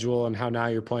schedule and how now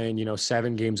you're playing,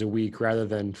 7 games a week rather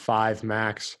than 5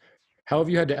 max. How have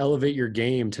you had to elevate your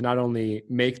game to not only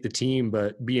make the team,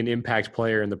 but be an impact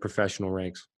player in the professional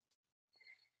ranks?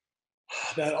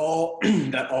 That all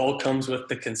comes with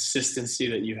the consistency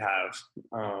that you have.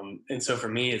 And so for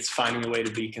me, it's finding a way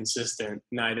to be consistent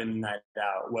night in and night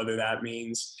out, whether that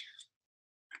means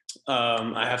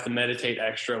I have to meditate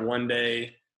extra one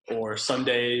day, or some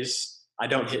days I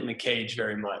don't hit in the cage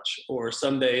very much, or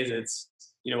some days it's,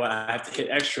 I have to hit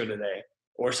extra today,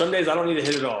 or some days I don't need to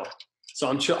hit at all. So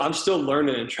I'm still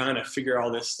learning and trying to figure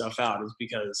all this stuff out, is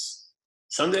because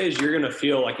some days you're going to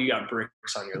feel like you got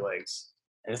bricks on your legs.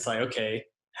 And it's okay,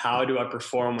 how do I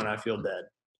perform when I feel dead?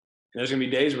 And there's going to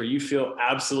be days where you feel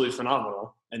absolutely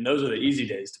phenomenal, and those are the easy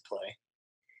days to play.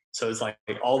 So it's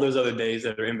all those other days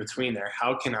that are in between there,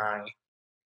 how can I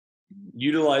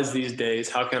utilize these days?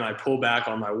 How can I pull back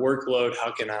on my workload?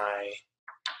 How can I,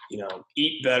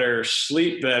 eat better,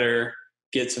 sleep better,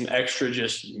 get some extra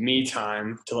just me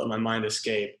time to let my mind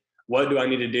escape? What do I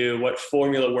need to do? What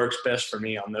formula works best for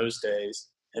me on those days?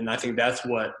 And I think that's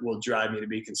what will drive me to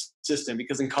be consistent,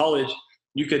 because in college,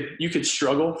 you could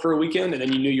struggle for a weekend and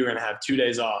then you knew you were going to have 2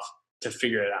 days off to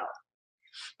figure it out.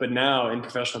 But now in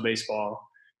professional baseball,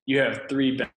 you have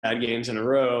 3 bad games in a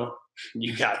row.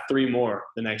 You got 3 more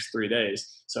the next 3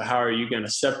 days. So how are you going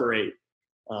to separate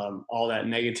all that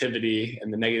negativity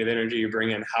and the negative energy you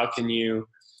bring in? How can you,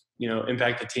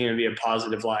 impact the team and be a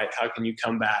positive light? How can you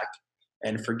come back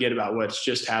and forget about what's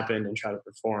just happened and try to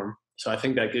perform? So I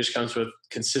think that just comes with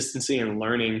consistency and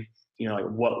learning,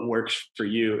 what works for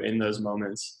you in those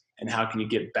moments and how can you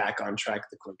get back on track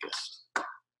the quickest.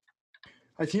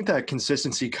 I think that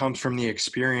consistency comes from the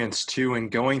experience too,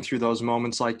 and going through those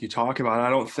moments like you talk about. I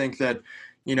don't think that,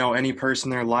 any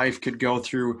person in their life could go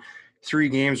through 3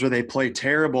 games where they play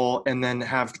terrible and then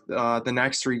have the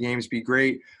next 3 games be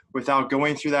great without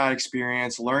going through that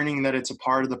experience, learning that it's a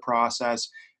part of the process,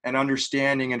 and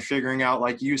understanding and figuring out,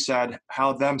 like you said,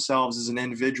 how themselves as an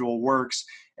individual works,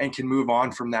 and can move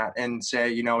on from that and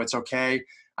say, it's okay.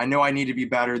 I know I need to be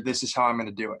better. This is how I'm going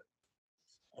to do it.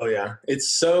 Oh yeah.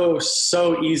 It's so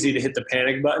easy to hit the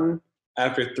panic button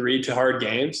after 3 hard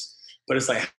games, but it's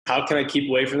how can I keep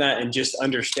away from that and just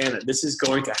understand that this is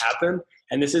going to happen,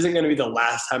 and this isn't going to be the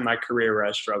last time in my career where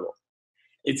I struggle.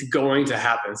 It's going to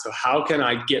happen. So how can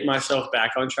I get myself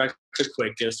back on track the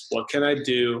quickest? What can I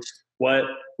do? What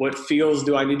feels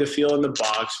do I need to feel in the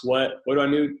box? What do I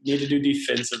need to do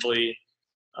defensively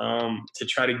to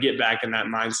try to get back in that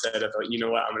mindset of, I'm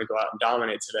going to go out and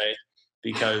dominate today,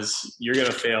 because you're going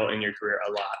to fail in your career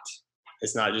a lot.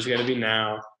 It's not just going to be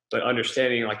now, but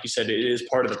understanding, like you said, it is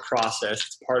part of the process.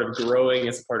 It's part of growing.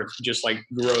 It's part of just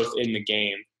growth in the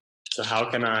game. So how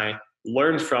can I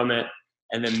learn from it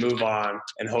and then move on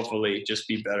and hopefully just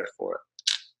be better for it?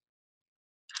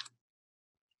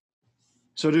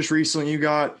 So just recently you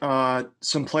got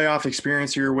some playoff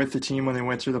experience. You were with the team when they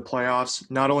went through the playoffs.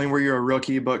 Not only were you a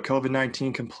rookie, but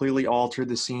COVID-19 completely altered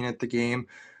the scene at the game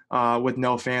with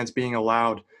no fans being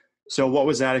allowed. So what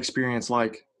was that experience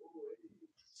like?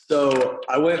 So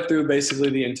I went through basically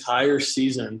the entire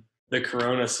season, the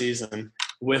Corona season,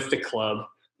 with the club.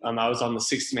 I was on the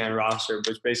 60-man roster,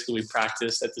 which basically we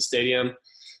practiced at the stadium.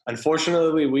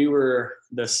 Unfortunately, we were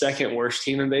the second worst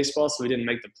team in baseball, so we didn't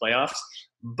make the playoffs.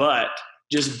 But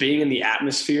just being in the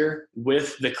atmosphere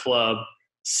with the club,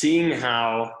 seeing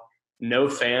how no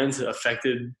fans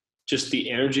affected just the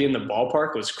energy in the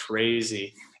ballpark was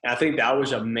crazy. And I think that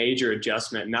was a major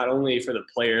adjustment, not only for the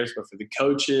players, but for the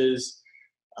coaches,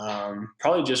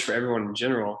 probably just for everyone in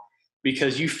general,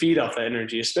 because you feed off that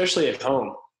energy, especially at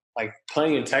home. Like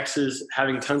playing in Texas,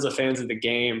 having tons of fans at the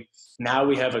game. Now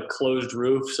we have a closed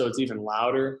roof, so it's even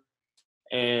louder.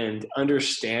 And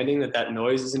understanding that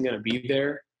noise isn't going to be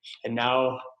there. And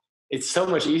now it's so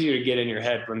much easier to get in your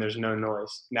head when there's no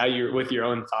noise. Now you're with your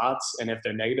own thoughts, and if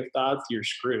they're negative thoughts, you're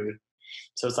screwed.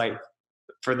 So it's like,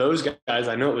 for those guys,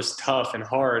 I know it was tough and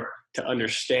hard to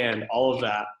understand all of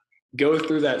that. Go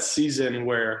through that season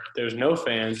where there's no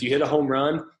fans. You hit a home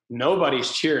run,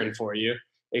 nobody's cheering for you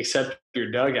except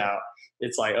your dugout.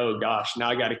 It's like, oh gosh, now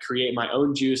I got to create my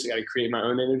own juice. I got to create my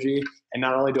own energy. And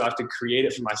not only do I have to create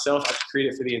it for myself, I have to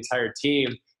create it for the entire team.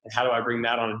 And how do I bring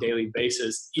that on a daily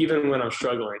basis, even when I'm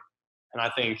struggling? And I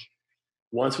think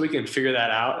once we can figure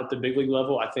that out at the big league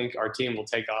level, I think our team will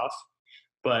take off.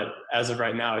 But as of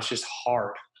right now, it's just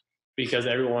hard because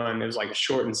it was like a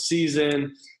shortened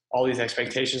season, all these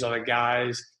expectations on the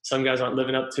guys. Some guys aren't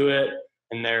living up to it,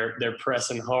 and they're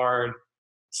pressing hard.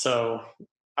 So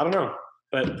I don't know.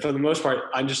 But for the most part,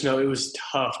 I just know it was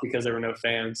tough because there were no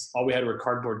fans. All we had were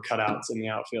cardboard cutouts in the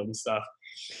outfield and stuff.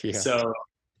 Yeah. So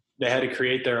they had to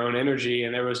create their own energy,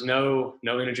 and there was no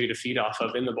energy to feed off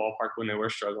of in the ballpark when they were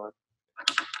struggling.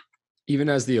 Even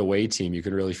as the away team, you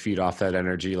can really feed off that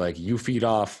energy. Like you feed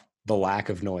off the lack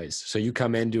of noise. So you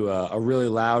come into a really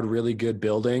loud, really good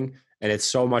building, and it's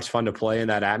so much fun to play in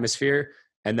that atmosphere.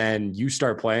 And then you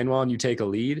start playing well and you take a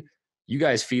lead. You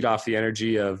guys feed off the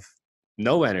energy of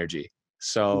no energy.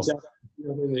 So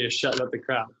exactly. You're shutting up the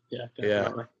crowd. Yeah.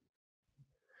 Definitely.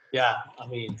 Yeah. I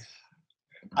mean,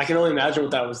 I can only imagine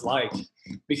what that was like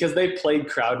because they played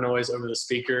crowd noise over the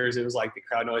speakers. It was like the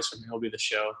crowd noise from MLB The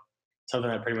Show,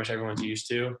 something that pretty much everyone's used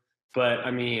to. But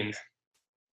I mean,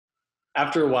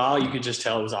 after a while, you could just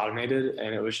tell it was automated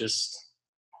and it was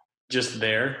just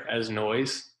there as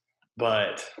noise.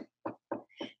 But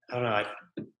I don't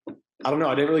know.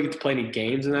 I didn't really get to play any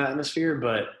games in that atmosphere,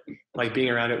 but like being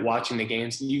around it, watching the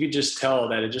games, you could just tell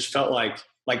that it just felt like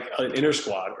an inter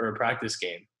squad or a practice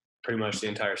game pretty much the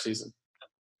entire season.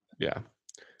 Yeah.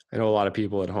 I know a lot of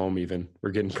people at home even were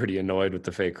getting pretty annoyed with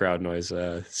the fake crowd noise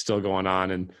still going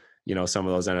on in, some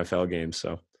of those NFL games.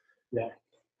 So yeah,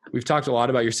 we've talked a lot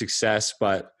about your success,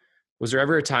 but was there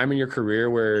ever a time in your career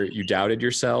where you doubted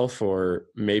yourself or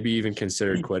maybe even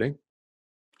considered quitting?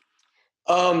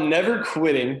 Never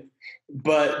quitting,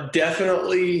 but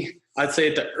definitely I'd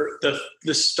say at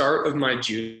the start of my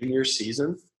junior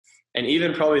season and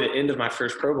even probably the end of my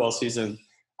first pro ball season,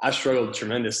 I struggled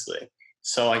tremendously.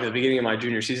 So like at the beginning of my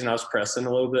junior season, I was pressing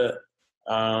a little bit.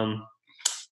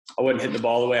 I wouldn't hit the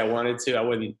ball the way I wanted to. I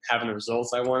wasn't having the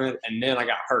results I wanted. And then I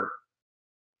got hurt.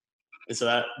 And so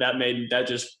that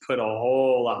just put a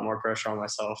whole lot more pressure on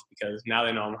myself because now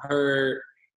they know I'm hurt.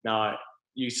 Now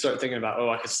you start thinking about,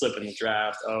 I could slip in the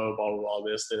draft. Blah, blah, blah,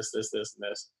 this, and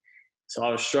this. So I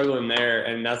was struggling there.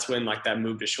 And that's when like that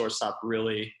move to shortstop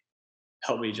really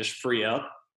helped me just free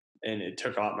up. And it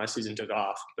took off. My season took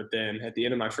off. But then at the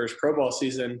end of my first pro ball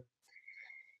season,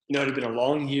 it had been a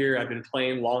long year. I've been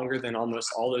playing longer than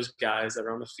almost all those guys that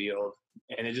were on the field.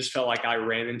 And it just felt like I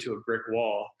ran into a brick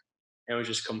wall and was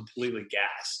just completely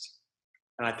gassed.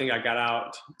 And I think I got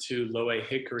out to Low A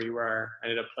Hickory where I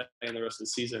ended up playing the rest of the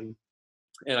season.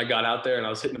 And I got out there and I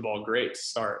was hitting the ball great to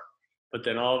start. But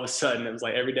then all of a sudden, it was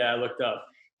like every day I looked up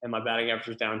and my batting average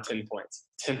was down 10 points.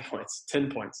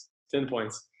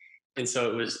 And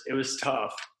so it was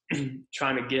tough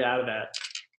trying to get out of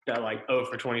that like 0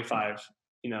 for 25,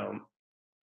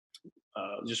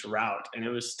 just route. And it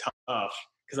was tough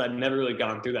because I'd never really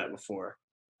gone through that before.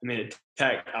 I mean, at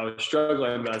Tech, I was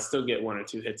struggling, but I'd still get 1 or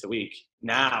 2 hits a week.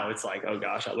 Now it's like, oh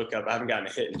gosh, I look up, I haven't gotten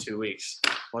a hit in 2 weeks.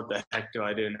 What the heck do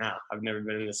I do now? I've never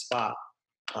been in this spot.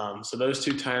 So those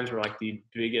 2 times were like the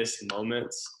biggest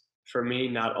moments for me,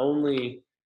 not only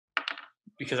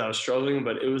because I was struggling,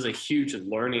 but it was a huge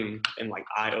learning and like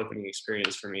eye-opening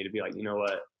experience for me to be like, you know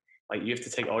what, like you have to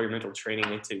take all your mental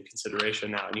training into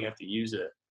consideration now and you have to use it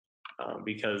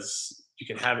because you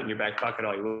can have it in your back pocket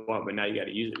all you want, but now you got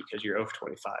to use it because you're 0 for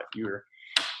 25.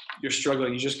 You're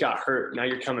struggling. You just got hurt. Now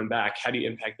you're coming back. How do you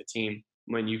impact the team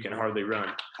when you can hardly run?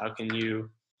 How can you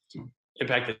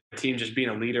impact the team just being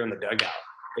a leader in the dugout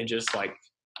and just like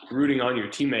rooting on your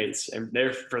teammates and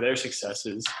for their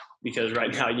successes? Because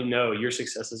right now, your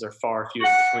successes are far few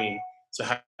in between. So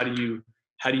how do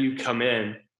you come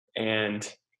in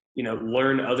and,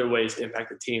 learn other ways to impact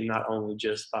the team, not only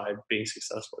just by being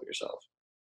successful yourself?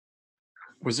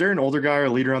 Was there an older guy or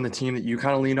leader on the team that you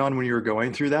kind of leaned on when you were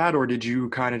going through that? Or did you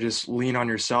kind of just lean on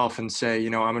yourself and say,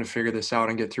 I'm going to figure this out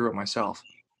and get through it myself?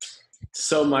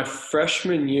 So my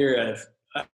freshman year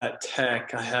at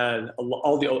Tech, I had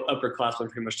all the upperclassmen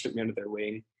pretty much took me under their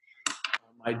wing.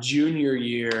 My junior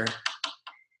year,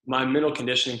 my mental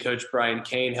conditioning coach, Brian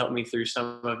Kane, helped me through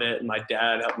some of it, and my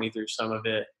dad helped me through some of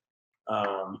it.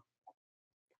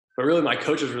 But really, my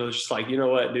coach was really just like, you know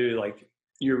what, dude, like,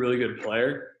 you're a really good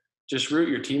player. Just root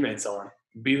your teammates on.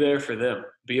 Be there for them.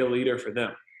 Be a leader for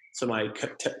them. So my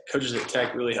coaches at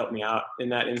Tech really helped me out in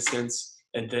that instance.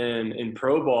 And then in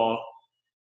pro ball,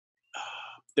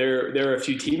 there are a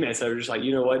few teammates that were just like,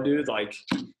 you know what, dude, like,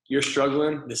 you're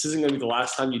struggling. This isn't going to be the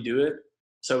last time you do it.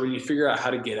 So when you figure out how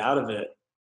to get out of it,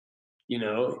 you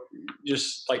know,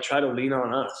 just like try to lean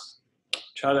on us.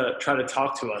 Try to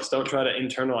talk to us. Don't try to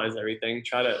internalize everything.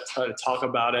 Try to talk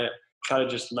about it. Try to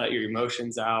just let your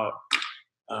emotions out,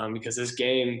 because this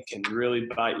game can really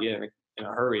bite you in a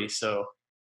hurry. So,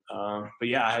 but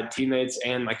yeah, I had teammates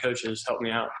and my coaches help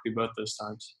me out through both those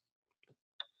times.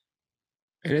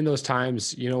 And in those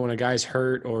times, you know, when a guy's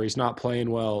hurt or he's not playing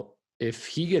well, if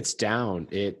he gets down,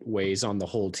 it weighs on the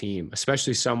whole team,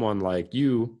 especially someone like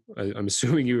you. I'm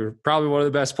assuming you were probably one of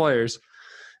the best players.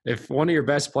 If one of your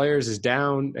best players is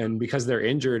down and because they're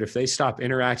injured, if they stop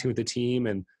interacting with the team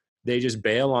and they just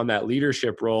bail on that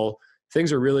leadership role,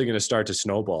 things are really going to start to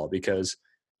snowball, because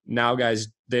now guys,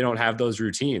 they don't have those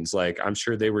routines. Like, I'm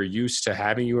sure they were used to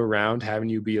having you around, having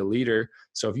you be a leader.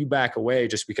 So if you back away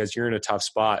just because you're in a tough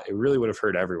spot, it really would have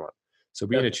hurt everyone. So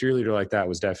being a cheerleader like that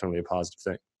was definitely a positive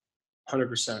thing.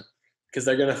 100%, because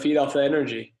they're going to feed off the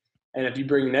energy. And if you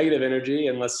bring negative energy,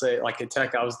 and let's say like at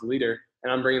Tech, I was the leader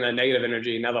and I'm bringing that negative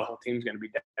energy, now the whole team's going to be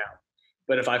down.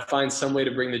 But if I find some way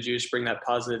to bring the juice, bring that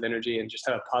positive energy and just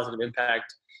have a positive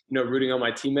impact, you know, rooting on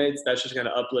my teammates, that's just going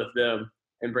to uplift them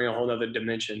and bring a whole nother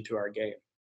dimension to our game.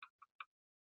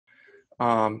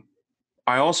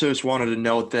 I also just wanted to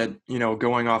note that, you know,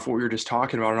 going off what we were just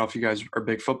talking about, I don't know if you guys are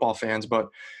big football fans, but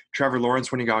Trevor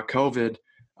Lawrence, when he got COVID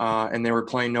and they were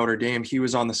playing Notre Dame, he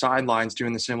was on the sidelines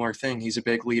doing the similar thing. He's a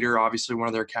big leader, obviously one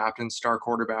of their captains, star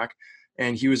quarterback,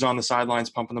 and he was on the sidelines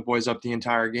pumping the boys up the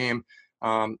entire game.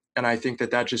 And I think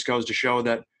that just goes to show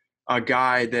that a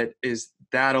guy that is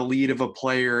that elite of a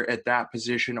player at that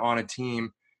position on a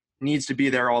team needs to be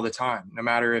there all the time, no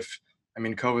matter if, I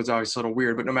mean, COVID's obviously a little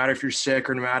weird, but no matter if you're sick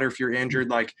or no matter if you're injured,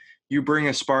 like, you bring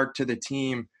a spark to the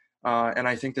team. And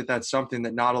I think that that's something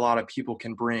that not a lot of people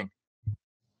can bring.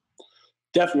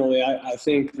 Definitely. I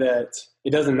think that it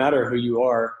doesn't matter who you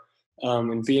are,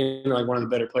 and being like one of the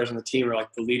better players on the team or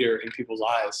like the leader in people's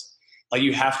eyes, like,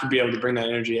 you have to be able to bring that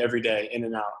energy every day in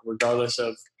and out, regardless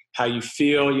of how you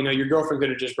feel. You know, your girlfriend could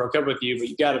have just broke up with you, but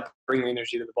you got to bring the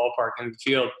energy to the ballpark and the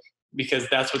field, because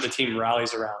that's what the team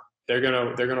rallies around. They're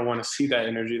gonna want to see that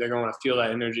energy. They're gonna want to feel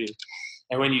that energy.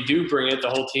 And when you do bring it, the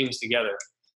whole team's together.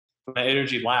 When that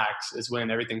energy lacks is when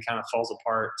everything kind of falls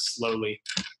apart slowly,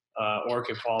 or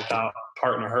can fall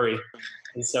apart in a hurry.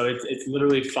 And so it's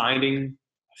literally finding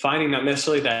not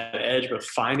necessarily that edge, but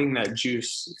finding that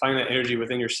juice, finding that energy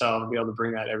within yourself and be able to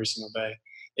bring that every single day.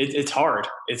 It's hard.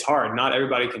 It's hard. Not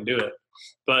everybody can do it,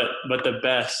 but the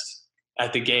best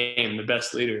at the game, the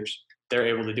best leaders, they're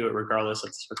able to do it regardless of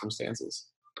the circumstances.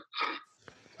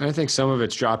 And I think some of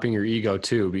it's dropping your ego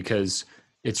too, because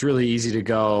it's really easy to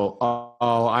go,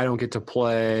 oh, I don't get to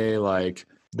play. Like,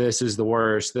 this is the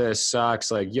worst. This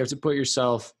sucks. Like, you have to put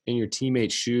yourself in your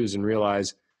teammates' shoes and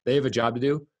realize they have a job to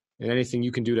do, and anything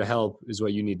you can do to help is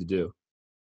what you need to do.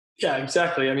 Yeah,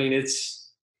 exactly. I mean,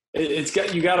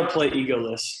 you got to play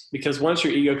egoless, because once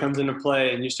your ego comes into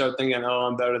play and you start thinking, oh,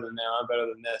 I'm better than them, I'm better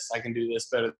than this, I can do this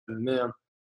better than them.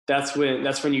 That's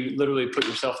when you literally put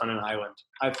yourself on an island,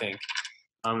 I think.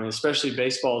 Especially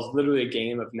baseball is literally a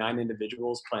game of 9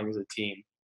 individuals playing as a team,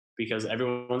 because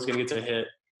everyone's going to get to hit.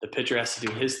 The pitcher has to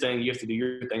do his thing. You have to do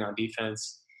your thing on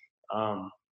defense.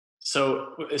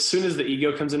 So as soon as the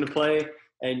ego comes into play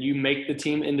and you make the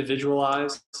team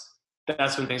individualized,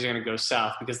 that's when things are going to go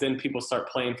south, because then people start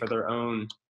playing for their own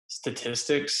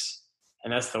statistics,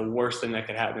 and that's the worst thing that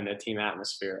could happen in a team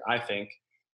atmosphere, I think.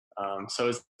 So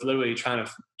it's literally trying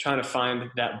to find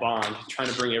that bond, trying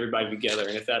to bring everybody together.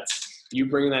 And if that's you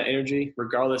bringing that energy,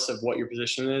 regardless of what your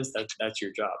position is, that's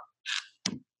your job.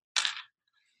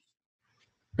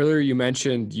 Earlier, you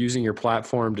mentioned using your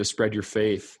platform to spread your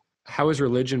faith. How has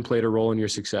religion played a role in your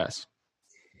success?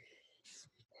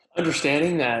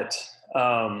 Understanding that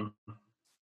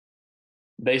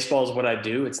baseball is what I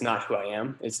do. It's not who I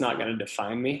am. It's not going to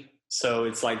define me. So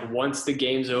it's like, once the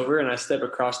game's over and I step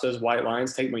across those white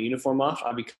lines, take my uniform off,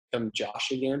 I become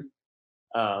Josh again.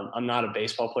 I'm not a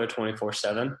baseball player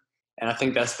 24/7. And I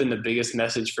think that's been the biggest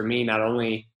message for me, not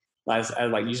only as I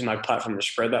like using my platform to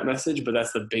spread that message, but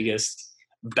that's the biggest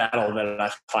battle that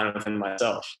I find within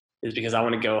myself. is because I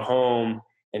want to go home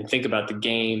and think about the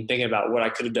game, thinking about what I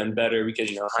could have done better,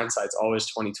 because, hindsight's always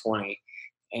 2020.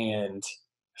 And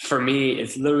for me,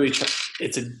 it's literally,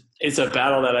 it's a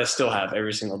battle that I still have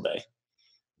every single day.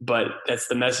 But that's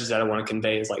the message that I want to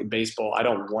convey is like baseball. I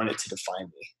don't want it to define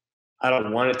me. I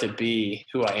don't want it to be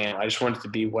who I am. I just want it to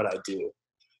be what I do,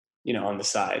 on the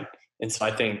side. And so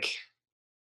I think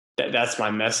that's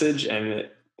my message. And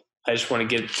I just want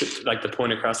to get to, like, the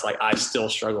point across, like, I still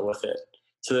struggle with it.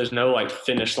 So there's no like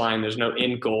finish line. There's no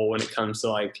end goal when it comes to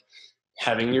like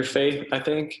having your faith, I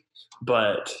think.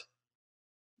 But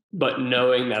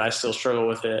knowing that I still struggle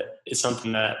with it is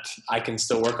something that I can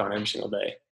still work on every single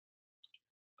day.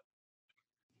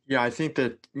 Yeah, I think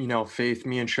that, faith,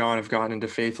 me and Sean have gotten into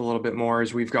faith a little bit more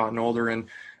as we've gotten older. And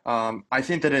I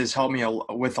think that it has helped me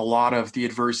with a lot of the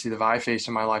adversity that I face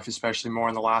in my life, especially more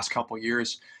in the last couple of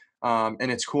years.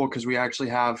 And it's cool because we actually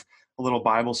have a little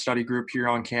Bible study group here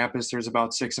on campus. There's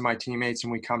about 6 of my teammates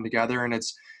and we come together, and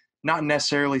it's not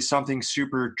necessarily something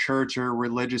super church or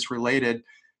religious related,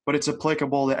 but it's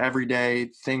applicable to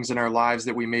everyday things in our lives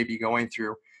that we may be going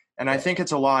through. And I think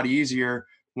it's a lot easier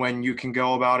when you can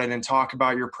go about it and talk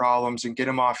about your problems and get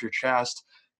them off your chest.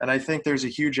 And I think there's a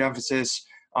huge emphasis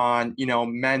on,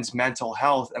 men's mental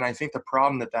health. And I think the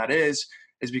problem that is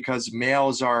because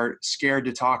males are scared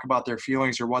to talk about their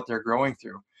feelings or what they're going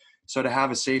through. So to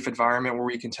have a safe environment where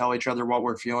we can tell each other what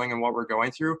we're feeling and what we're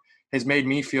going through has made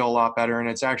me feel a lot better. And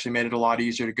it's actually made it a lot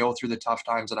easier to go through the tough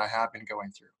times that I have been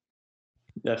going through.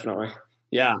 Definitely.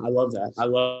 Yeah, I love that. I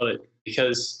love it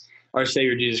because our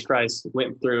Savior Jesus Christ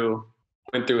went through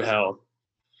hell,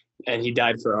 and he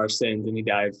died for our sins, and he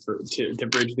died to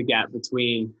bridge the gap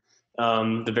between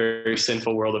the very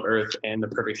sinful world of earth and the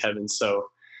perfect heaven. So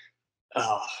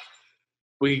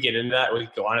we could get into that. We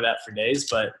could go on to that for days,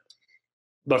 but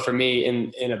for me,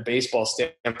 in a baseball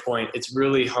standpoint, it's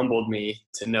really humbled me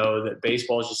to know that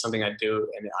baseball is just something I do,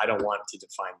 and I don't want it to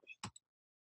define me.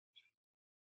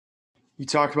 You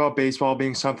talk about baseball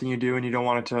being something you do and you don't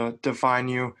want it to define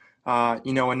you.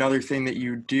 Another thing that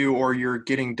you do or you're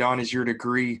getting done is your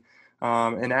degree.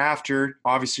 And after,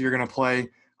 obviously, you're going to play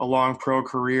a long pro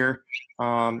career.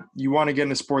 You want to get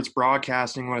into sports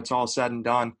broadcasting when it's all said and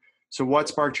done. So what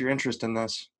sparked your interest in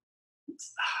this?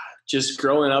 Just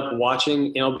growing up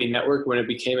watching MLB Network when it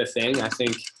became a thing. I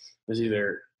think it was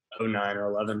either 09 or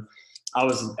 11. I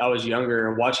was younger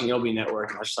and watching MLB Network,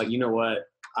 and I was just like, you know what?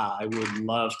 I would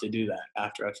love to do that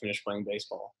after I finished playing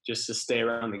baseball, just to stay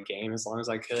around the game as long as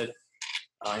I could,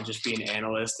 and just be an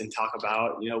analyst and talk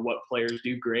about, what players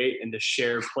do great, and to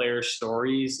share player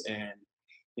stories and,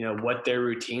 what their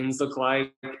routines look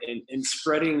like, and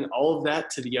spreading all of that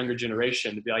to the younger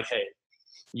generation to be like, hey,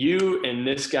 you and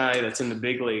this guy that's in the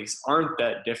big leagues aren't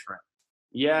that different.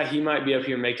 Yeah, he might be up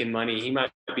here making money. He might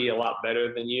be a lot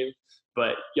better than you,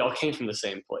 but y'all came from the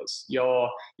same place. Y'all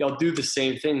do the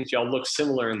same things. Y'all look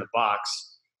similar in the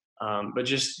box. But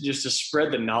just to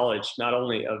spread the knowledge, not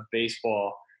only of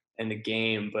baseball and the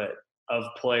game, but of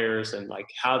players and like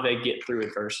how they get through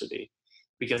adversity,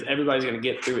 because everybody's going to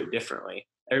get through it differently.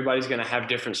 Everybody's going to have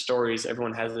different stories.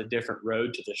 Everyone has a different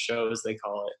road to the show, as they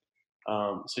call it.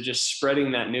 So just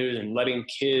spreading that news and letting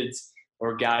kids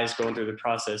or guys going through the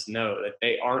process know that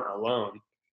they aren't alone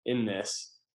in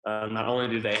this. Not only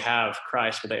do they have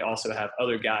Christ, but they also have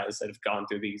other guys that have gone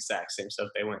through the exact same stuff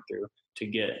they went through to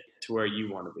get to where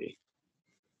you want to be.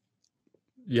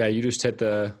 Yeah, you just hit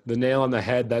the nail on the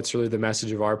head. That's really the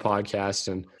message of our podcast.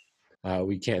 And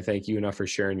we can't thank you enough for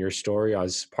sharing your story. I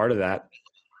was part of that.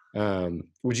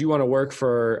 Would you want to work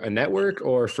for a network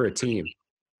or for a team?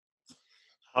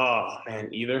 Oh,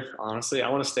 man, either. Honestly, I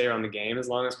want to stay around the game as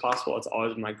long as possible. It's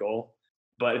always my goal.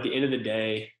 But at the end of the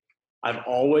day, I've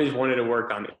always wanted to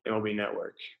work on MLB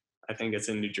Network. I think it's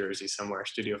in New Jersey somewhere,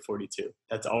 Studio 42.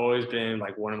 That's always been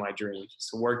like one of my dreams,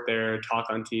 to work there, talk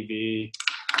on TV,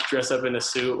 dress up in a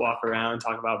suit, walk around,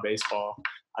 talk about baseball.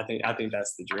 I think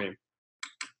that's the dream.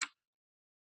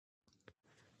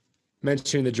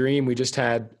 Mentioning the dream, we just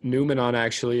had Newman on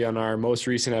actually on our most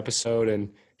recent episode,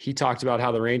 and he talked about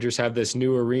how the Rangers have this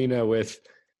new arena with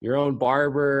your own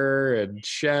barber and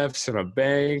chefs and a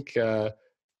bank.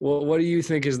 Well, what do you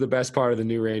think is the best part of the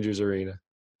new Rangers arena?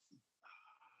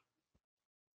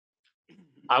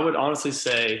 I would honestly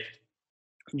say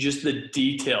just the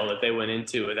detail that they went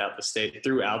into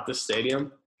throughout the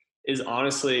stadium is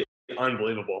honestly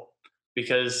unbelievable,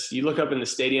 because you look up in the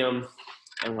stadium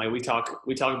and like we talk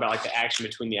about like the action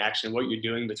between the action, what you're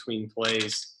doing between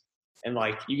plays, and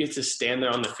like you get to stand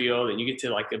there on the field and you get to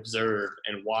like observe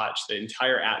and watch the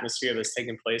entire atmosphere that's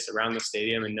taking place around the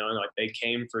stadium, and knowing like they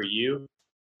came for you.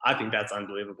 I think that's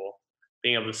unbelievable.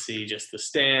 Being able to see just the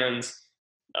stands,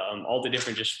 all the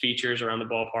different just features around the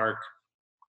ballpark.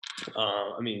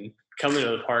 I mean, coming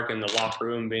to the park and the locker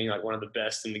room being like one of the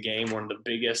best in the game, one of the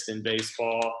biggest in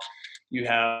baseball. You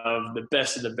have the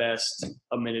best of the best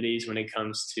amenities when it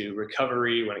comes to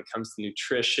recovery, when it comes to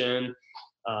nutrition,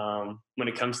 when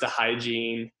it comes to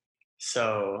hygiene.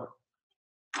 So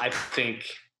I think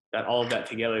that all of that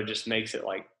together just makes it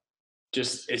like,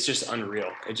 it's just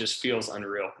unreal. It just feels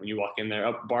unreal when you walk in there.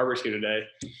 Oh, barber's here today.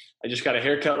 I just got a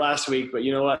haircut last week, but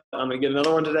you know what? I'm going to get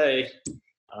another one today.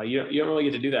 You don't really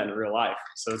get to do that in real life.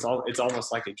 So it's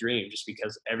almost like a dream just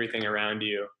because everything around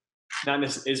you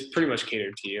is pretty much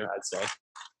catered to you, I'd say.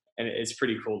 And it's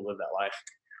pretty cool to live that life.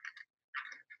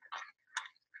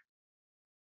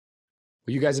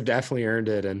 Well, you guys have definitely earned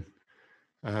it. And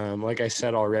like I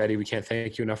said already, we can't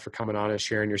thank you enough for coming on and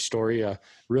sharing your story.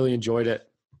 Really enjoyed it.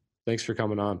 Thanks for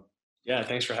coming on. Yeah,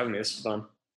 thanks for having me. This was fun.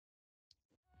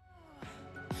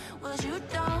 Well, you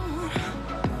don't.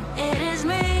 It is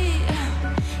me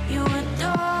you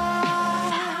adore.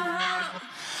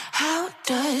 How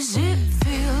does it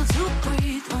feel to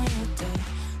breathe when you're dead?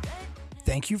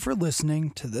 Thank you for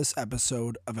listening to this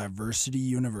episode of Adversity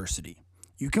University.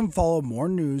 You can follow more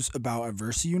news about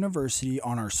Adversity University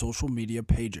on our social media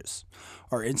pages.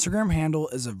 Our Instagram handle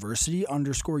is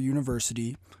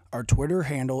adversity_university. Our Twitter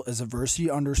handle is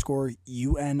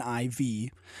adversity_UNIV.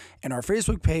 And our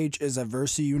Facebook page is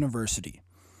Adversity University.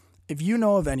 If you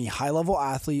know of any high-level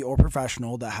athlete or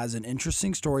professional that has an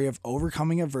interesting story of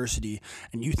overcoming adversity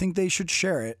and you think they should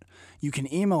share it, you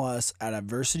can email us at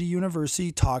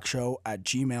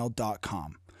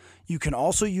adversityuniversitytalkshow@gmail.com. You can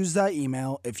also use that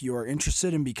email if you are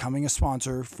interested in becoming a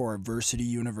sponsor for Adversity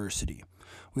University.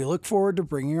 We look forward to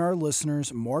bringing our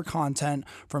listeners more content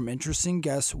from interesting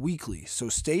guests weekly, so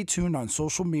stay tuned on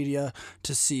social media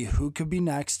to see who could be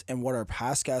next and what our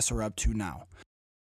past guests are up to now.